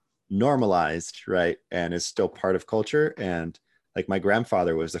still normalized, right? And is still part of culture. And like my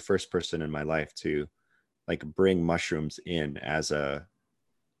grandfather was the first person in my life to like bring mushrooms in as a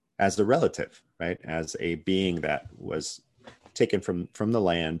relative, right? As a being that was taken from the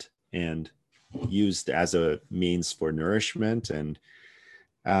land and used as a means for nourishment. And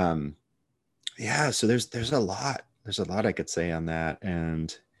yeah, so there's a lot I could say on that.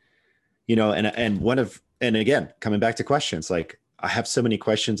 And you know, and again, coming back to questions, like I have so many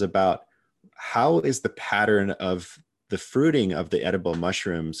questions about how is the pattern of the fruiting of the edible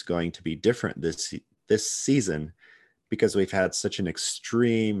mushrooms going to be different this season, because we've had such an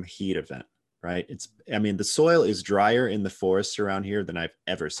extreme heat event, right? I mean, the soil is drier in the forests around here than I've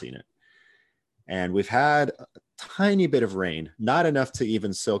ever seen it. And we've had a tiny bit of rain, not enough to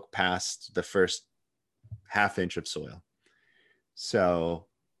even soak past the first half inch of soil. So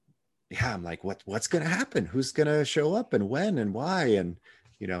yeah, I'm like, what's going to happen? Who's going to show up and when and why? And,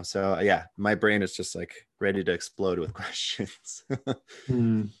 you know, so yeah, my brain is just like ready to explode with questions.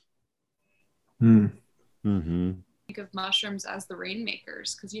 Mm-hmm. Think of mushrooms as the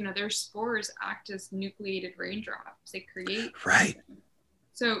rainmakers because, you know, their spores act as nucleated raindrops. They create. Right.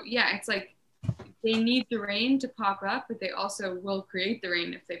 So yeah, it's like they need the rain to pop up, but they also will create the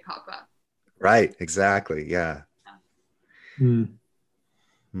rain if they pop up. Right. Exactly. Yeah. Mm-hmm.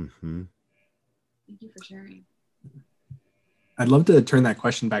 Thank you for sharing. I'd love to turn that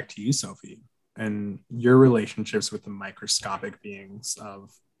question back to you, Sophie, and your relationships with the microscopic beings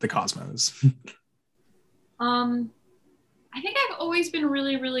of the cosmos. I think I've always been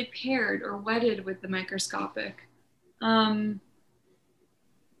really, really paired or wedded with the microscopic. Um,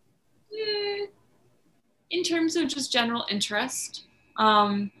 eh, in terms of just general interest,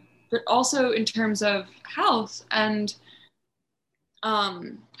 but also in terms of health and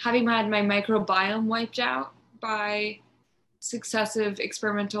having had my microbiome wiped out by successive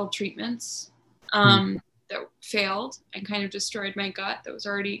experimental treatments that failed and kind of destroyed my gut that was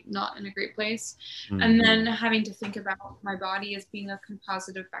already not in a great place. Mm-hmm. And then having to think about my body as being a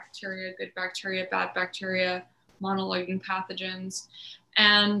composite of bacteria, good bacteria, bad bacteria, monoloiding pathogens.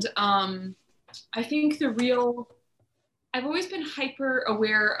 And I think I've always been hyper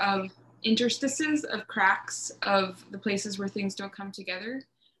aware of interstices, of cracks, of the places where things don't come together.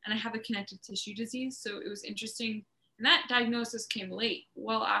 And I have a connective tissue disease. So it was interesting. And that diagnosis came late,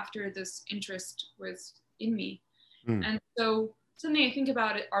 well after this interest was in me. And so something I think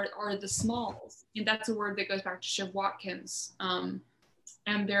about it are the smalls. And that's a word that goes back to Shiv Watkins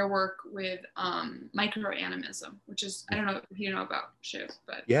and their work with microanimism, which is, I don't know if you know about Shiv,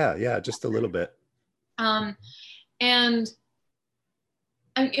 but. Yeah, just a little bit. And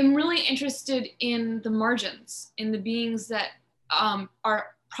I'm really interested in the margins, in the beings that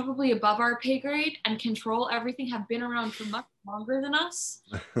are probably above our pay grade and control everything, have been around for much longer than us,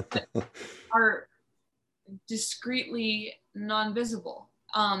 but are discreetly non-visible.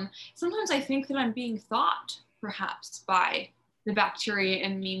 Sometimes I think that I'm being thought perhaps by the bacteria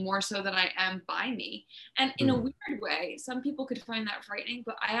in me more so than I am by me. And in a weird way, some people could find that frightening,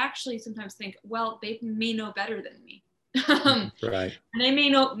 but I actually sometimes think, well, they may know better than me. Right. And they may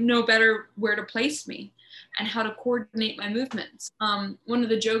know better where to place me and how to coordinate my movements. One of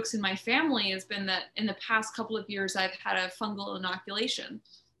the jokes in my family has been that in the past couple of years, I've had a fungal inoculation,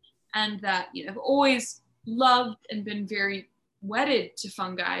 and that, you know, I've always loved and been very wedded to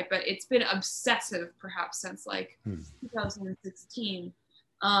fungi, but it's been obsessive perhaps since like 2016.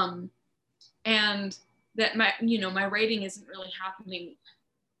 And that my writing isn't really happening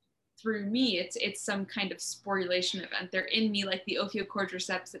through me. It's some kind of sporulation event. They're in me like the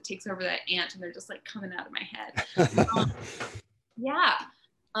Ophiocordyceps that takes over that ant, and they're just like coming out of my head.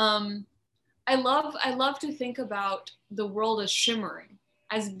 I love to think about the world as shimmering,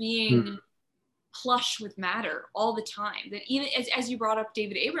 as being plush with matter all the time. That even as you brought up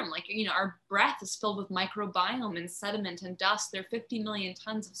David Abram, like, you know, our breath is filled with microbiome and sediment and dust. There are 50 million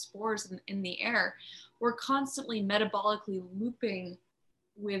tons of spores in the air. We're constantly metabolically looping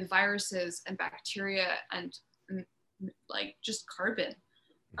with viruses and bacteria and like just carbon.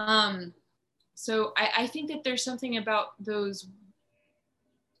 So I think that there's something about those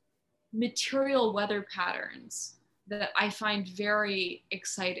material weather patterns that I find very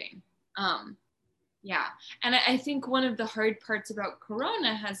exciting. And I think one of the hard parts about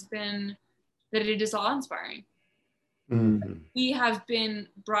Corona has been that it is awe-inspiring. We have been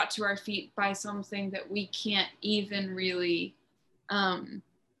brought to our feet by something that we can't even really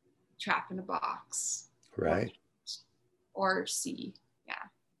trap in a box, right? Or see.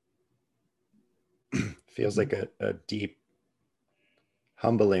 Feels like a deep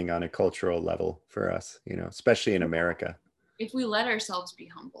humbling on a cultural level for us, you know, especially in America. If we let ourselves be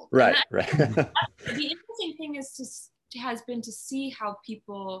humbled. Right. The interesting thing has been to see how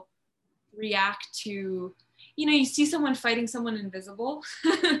people react to, you know, you see someone fighting someone invisible.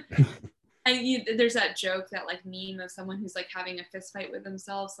 And there's that joke, that like meme of someone who's like having a fist fight with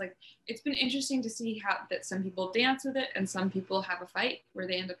themselves. Like, it's been interesting to see how that some people dance with it and some people have a fight where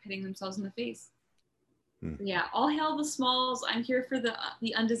they end up hitting themselves in the face. Yeah, all hail the smalls. I'm here for the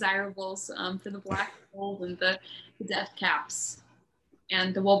undesirables, for the black mold and the death caps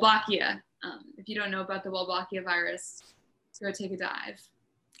and the Wolbachia. If you don't know about the Wolbachia virus, go take a dive.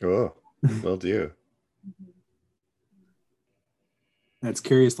 Oh, will do. It's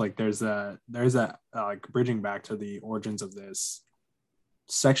curious, like there's that like bridging back to the origins of this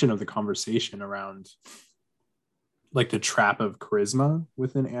section of the conversation around like the trap of charisma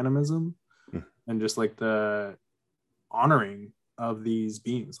within animism, and just like the honoring of these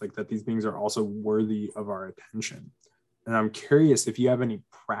beings, like that these beings are also worthy of our attention. And I'm curious if you have any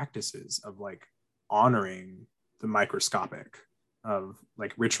practices of like honoring the microscopic, of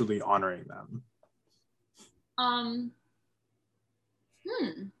like ritually honoring them.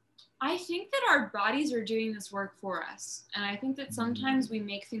 I think that our bodies are doing this work for us. And I think that sometimes we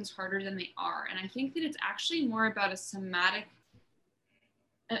make things harder than they are. And I think that it's actually more about a somatic,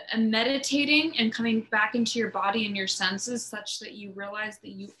 a meditating and coming back into your body and your senses such that you realize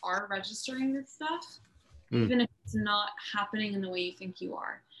that you are registering this stuff, even if it's not happening in the way you think you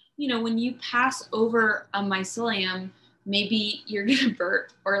are. You know, when you pass over a mycelium, maybe you're going to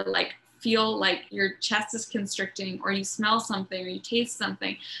burp or like feel like your chest is constricting, or you smell something, or you taste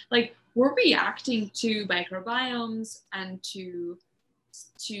something, like we're reacting to microbiomes and to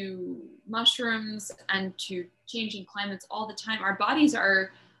mushrooms and to changing climates all the time. Our bodies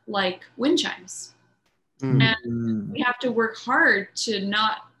are like wind chimes. And we have to work hard to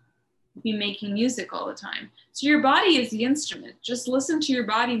not be making music all the time. So your body is the instrument. Just listen to your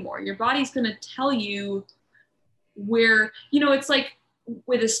body more. Your body's going to tell you where, it's like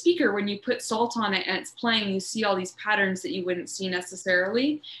with a speaker, when you put salt on it and it's playing, you see all these patterns that you wouldn't see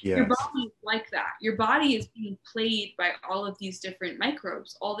necessarily. Yes. Your body is like that. Your body is being played by all of these different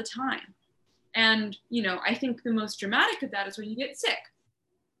microbes all the time. And, I think the most dramatic of that is when you get sick.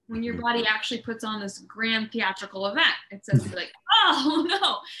 When your body actually puts on this grand theatrical event, it says like, oh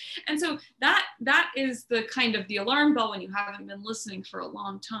no. And so that is the kind of the alarm bell when you haven't been listening for a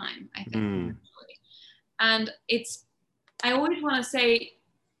long time, I think. And I always want to say,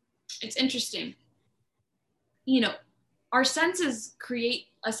 it's interesting, our senses create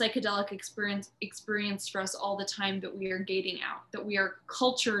a psychedelic experience for us all the time that we are gating out, that we are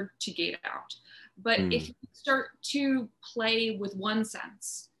cultured to gate out. But if you start to play with one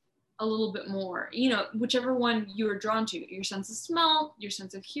sense a little bit more, whichever one you are drawn to, your sense of smell, your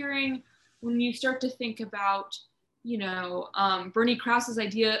sense of hearing, when you start to think about, Bernie Krause's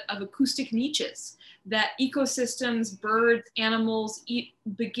idea of acoustic niches, that ecosystems, birds, animals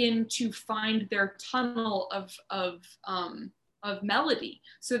begin to find their tunnel of melody,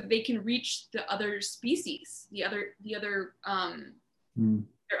 so that they can reach the other species, their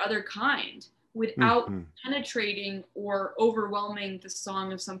other kind, without penetrating or overwhelming the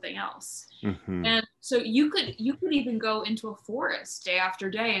song of something else. And so you could even go into a forest day after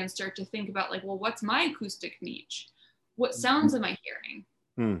day and start to think about like, well, what's my acoustic niche? What sounds am I hearing?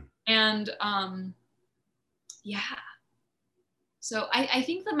 And so I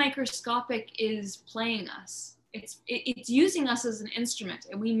think the microscopic is playing us. It's using us as an instrument,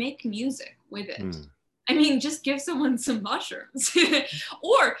 and we make music with it. I mean, just give someone some mushrooms.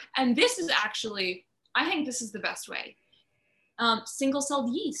 And this is actually, I think this is the best way.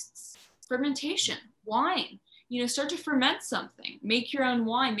 Single-celled yeasts, fermentation, wine, start to ferment something, make your own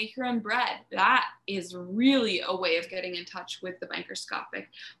wine, make your own bread. That is really a way of getting in touch with the microscopic,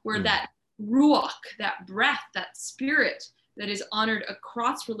 where that ruach, that breath, that spirit that is honored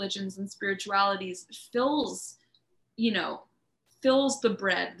across religions and spiritualities fills the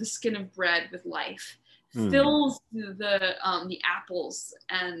bread, the skin of bread with life. Fills the apples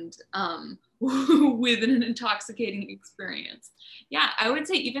and with an intoxicating experience. Yeah, I would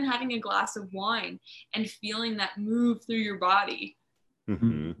say even having a glass of wine and feeling that move through your body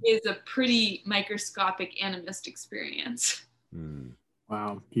is a pretty microscopic animist experience.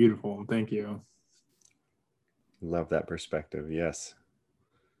 Wow, beautiful. Thank you. Love that perspective. Yes.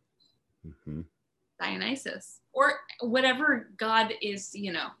 Dionysus, or whatever god is,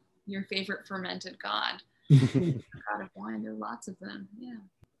 your favorite fermented god. God of wine, there are lots of them. Yeah.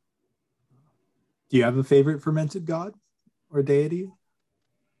 Do you have a favorite fermented god or deity?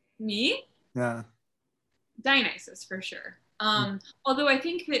 Me? Yeah. Dionysus, for sure. Although I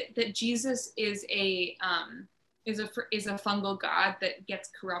think that Jesus is a fungal god that gets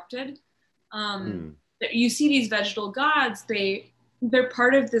corrupted. You see these vegetal gods, they're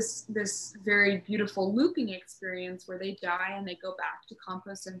part of this very beautiful looping experience where they die and they go back to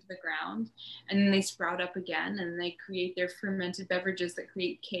compost into the ground, and then they sprout up again and they create their fermented beverages that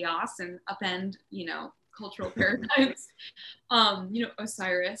create chaos and upend, cultural paradigms.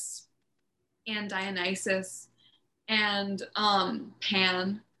 Osiris and Dionysus and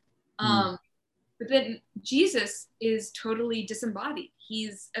Pan. But then Jesus is totally disembodied.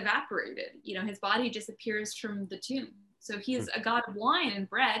 He's evaporated. His body disappears from the tomb. So he's a god of wine and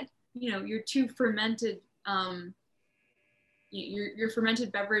bread, your two fermented, your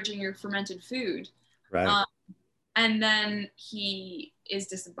fermented beverage and your fermented food. Right. And then he is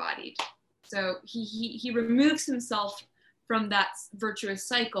disembodied. So he removes himself from that virtuous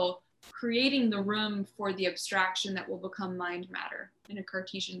cycle, creating the room for the abstraction that will become mind matter in a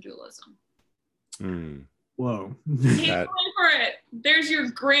Cartesian dualism. Whoa. Hey, go for it. There's your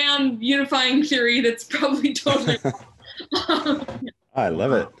grand unifying theory that's probably totally I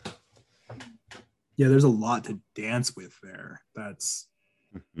love it. Yeah, there's a lot to dance with there. That's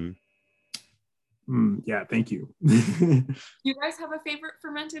yeah, thank you. You guys have a favorite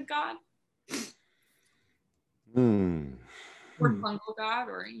fermented god? Or fungal god,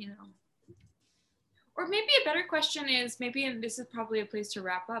 or or maybe a better question is, and this is probably a place to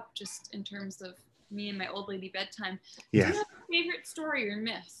wrap up, just in terms of me and my old lady bedtime. Yes. Do you have a favorite story or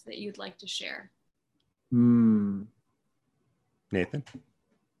myth that you'd like to share? Nathan?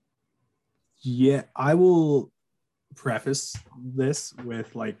 Yeah, I will preface this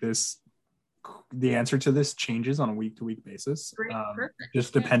with like this. The answer to this changes on a week-to-week basis, Great, perfect.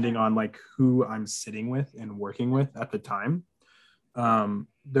 just depending on like who I'm sitting with and working with at the time.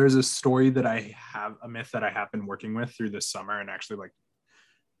 There's a story that I have, a myth that I have been working with through this summer, and actually like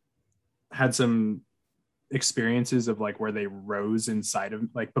had some experiences of like where they rose inside of,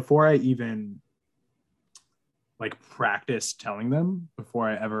 like, before I even like practiced telling them, before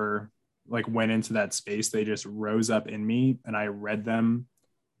I ever like went into that space, they just rose up in me, and I read them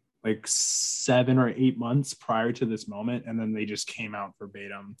like 7 or 8 months prior to this moment, and then they just came out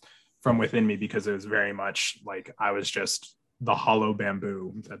verbatim from within me, because it was very much like I was just the hollow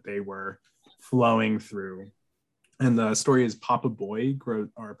bamboo that they were flowing through. And the story is Papa Boy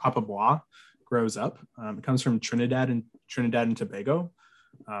Papa Bois grows up. It comes from Trinidad and Tobago.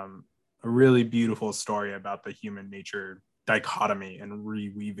 A really beautiful story about the human nature dichotomy and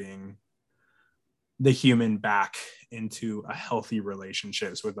reweaving the human back into a healthy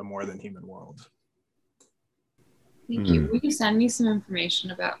relationships with a more than human world. Thank you. Will you send me some information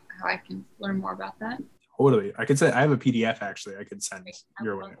about how I can learn more about that? Totally. I could say I have a PDF actually I could send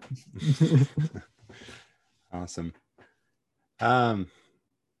your way. Awesome. I'm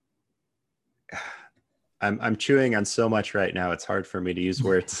chewing on so much right now. It's hard for me to use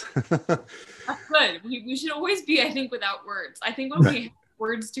words. That's good. We should always be, I think, without words. I think when we have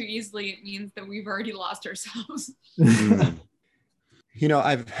words too easily, it means that we've already lost ourselves. You know,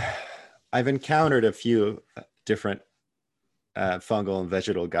 I've encountered a few different fungal and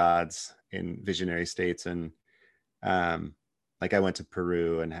vegetal gods in visionary states, and like I went to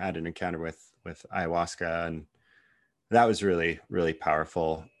Peru and had an encounter with ayahuasca, and that was really, really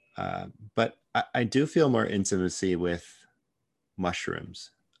powerful. But I do feel more intimacy with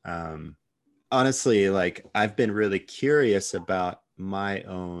mushrooms. Honestly, like I've been really curious about my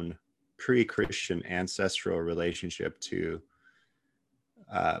own pre-Christian ancestral relationship to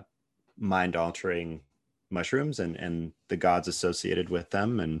mind-altering mushrooms and the gods associated with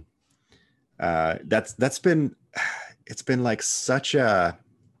them. And it's been like such a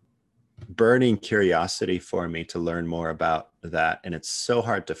burning curiosity for me to learn more about that. And it's so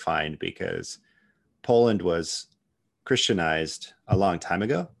hard to find because Poland was Christianized a long time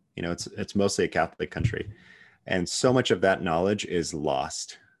ago. You know, it's mostly a Catholic country. And so much of that knowledge is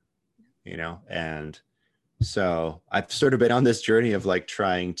lost, you know? And so I've sort of been on this journey of like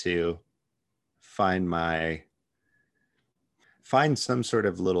trying to find some sort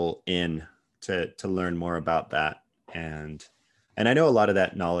of little in to learn more about that. And I know a lot of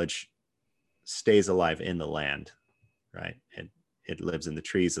that knowledge stays alive in the land, right? It lives in the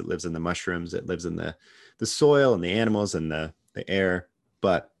trees, it lives in the mushrooms, it lives in the soil and the animals and the air.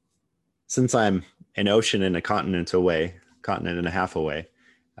 But since I'm an ocean and a continent and a half away,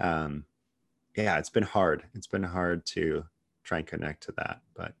 yeah, it's been hard. It's been hard to try and connect to that.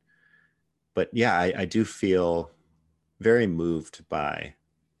 But yeah, I do feel very moved by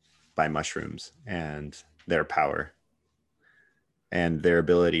mushrooms and their power and their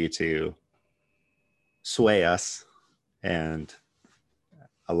ability to sway us and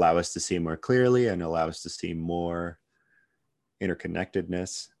allow us to see more clearly and allow us to see more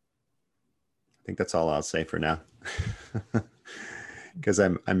interconnectedness. I think that's all I'll say for now. Because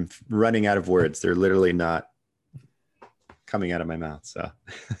I'm running out of words. They're literally not coming out of my mouth. So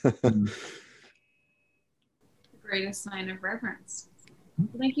the greatest sign of reverence.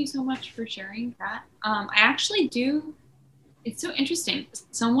 Thank you so much for sharing that. I actually do. It's so interesting.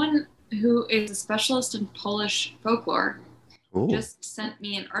 Someone who is a specialist in Polish folklore just sent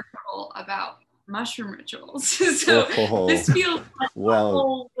me an article about mushroom rituals. So this feels like a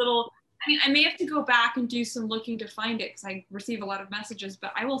whole little. I mean, I may have to go back and do some looking to find it because I receive a lot of messages,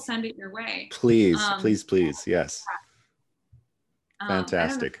 but I will send it your way. Please. Yes.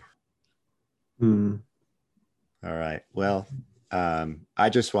 Fantastic. All right. Well, I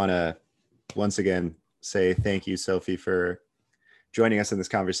just want to once again say thank you, Sophie, for joining us in this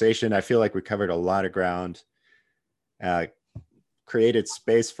conversation. I feel like we covered a lot of ground, created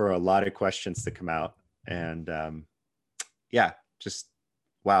space for a lot of questions to come out. And yeah, just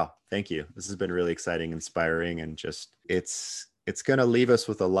wow. Thank you. This has been really exciting, inspiring, and just it's going to leave us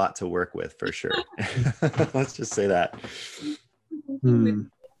with a lot to work with for sure. Let's just say that. And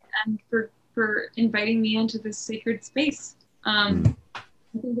for inviting me into this sacred space. I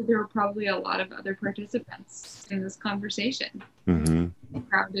think that there were probably a lot of other participants in this conversation. A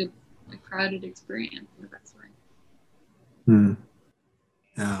crowded experience in the best way.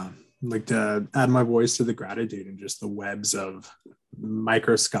 Yeah, I'd like to add my voice to the gratitude and just the webs of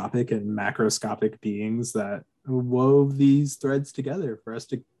microscopic and macroscopic beings that wove these threads together for us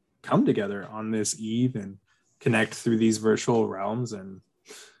to come together on this eve and connect through these virtual realms. And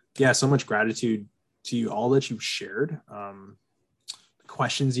yeah, so much gratitude to you all that you've shared, the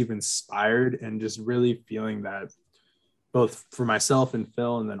questions you've inspired, and just really feeling that both for myself and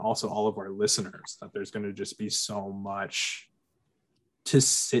Phil, and then also all of our listeners, that there's going to just be so much to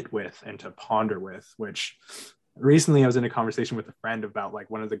sit with and to ponder with. Which recently I was in a conversation with a friend about like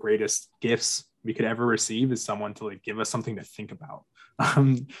one of the greatest gifts we could ever receive is someone to like give us something to think about.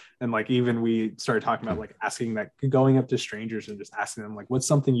 And like even we started talking about like asking, that going up to strangers and just asking them like, what's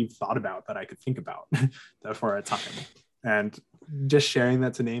something you've thought about that I could think about for a time, and just sharing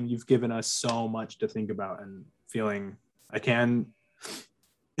that to name. You've given us so much to think about, and feeling I can,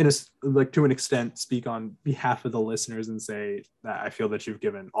 in a, like to an extent, speak on behalf of the listeners and say that I feel that you've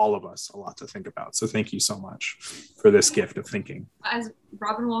given all of us a lot to think about. So thank you so much for this gift of thinking. As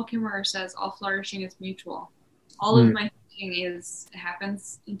Robin Wall Kimmerer says, all flourishing is mutual. All of my thinking it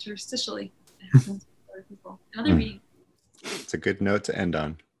happens interstitially. It happens with other people. Another reading. It's a good note to end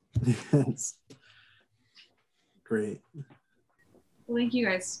on. Yes. Great. Well, thank you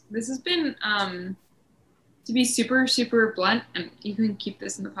guys. This has been, to be super, super blunt, and you can keep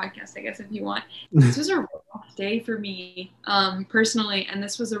this in the podcast, I guess, if you want. This was a rough day for me personally, and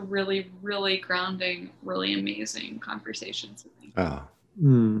this was a really, really grounding, really amazing conversation. Oh,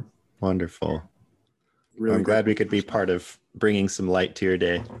 wonderful. Really I'm glad we could be part of bringing some light to your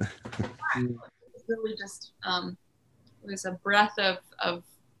day. It was really just, it was a breath of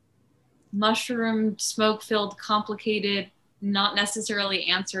mushroom, smoke-filled, complicated, not necessarily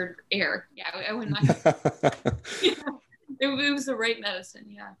answered air. Yeah, I wouldn't mind. It was the right medicine.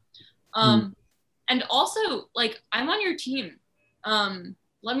 Yeah. And also, like, I'm on your team.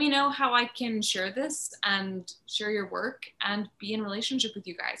 Let me know how I can share this and share your work and be in relationship with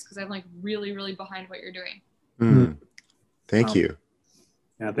you guys, because I'm like really, really behind what you're doing. Thank you.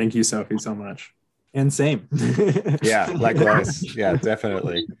 Yeah, thank you, Sophie, so much. And same. Yeah, likewise. Yeah,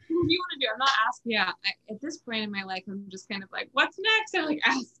 definitely. What do you want to do? I'm not asking. Yeah, at this point in my life, I'm just kind of like, what's next? I like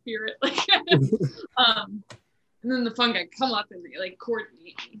ask spirit, like, and then the fun guy come up and like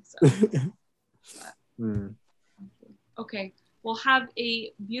coordinate me. So, okay. Well, have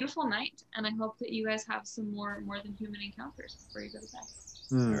a beautiful night, and I hope that you guys have some more than human encounters before you go to bed.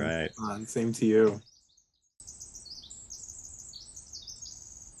 All right. Same to you.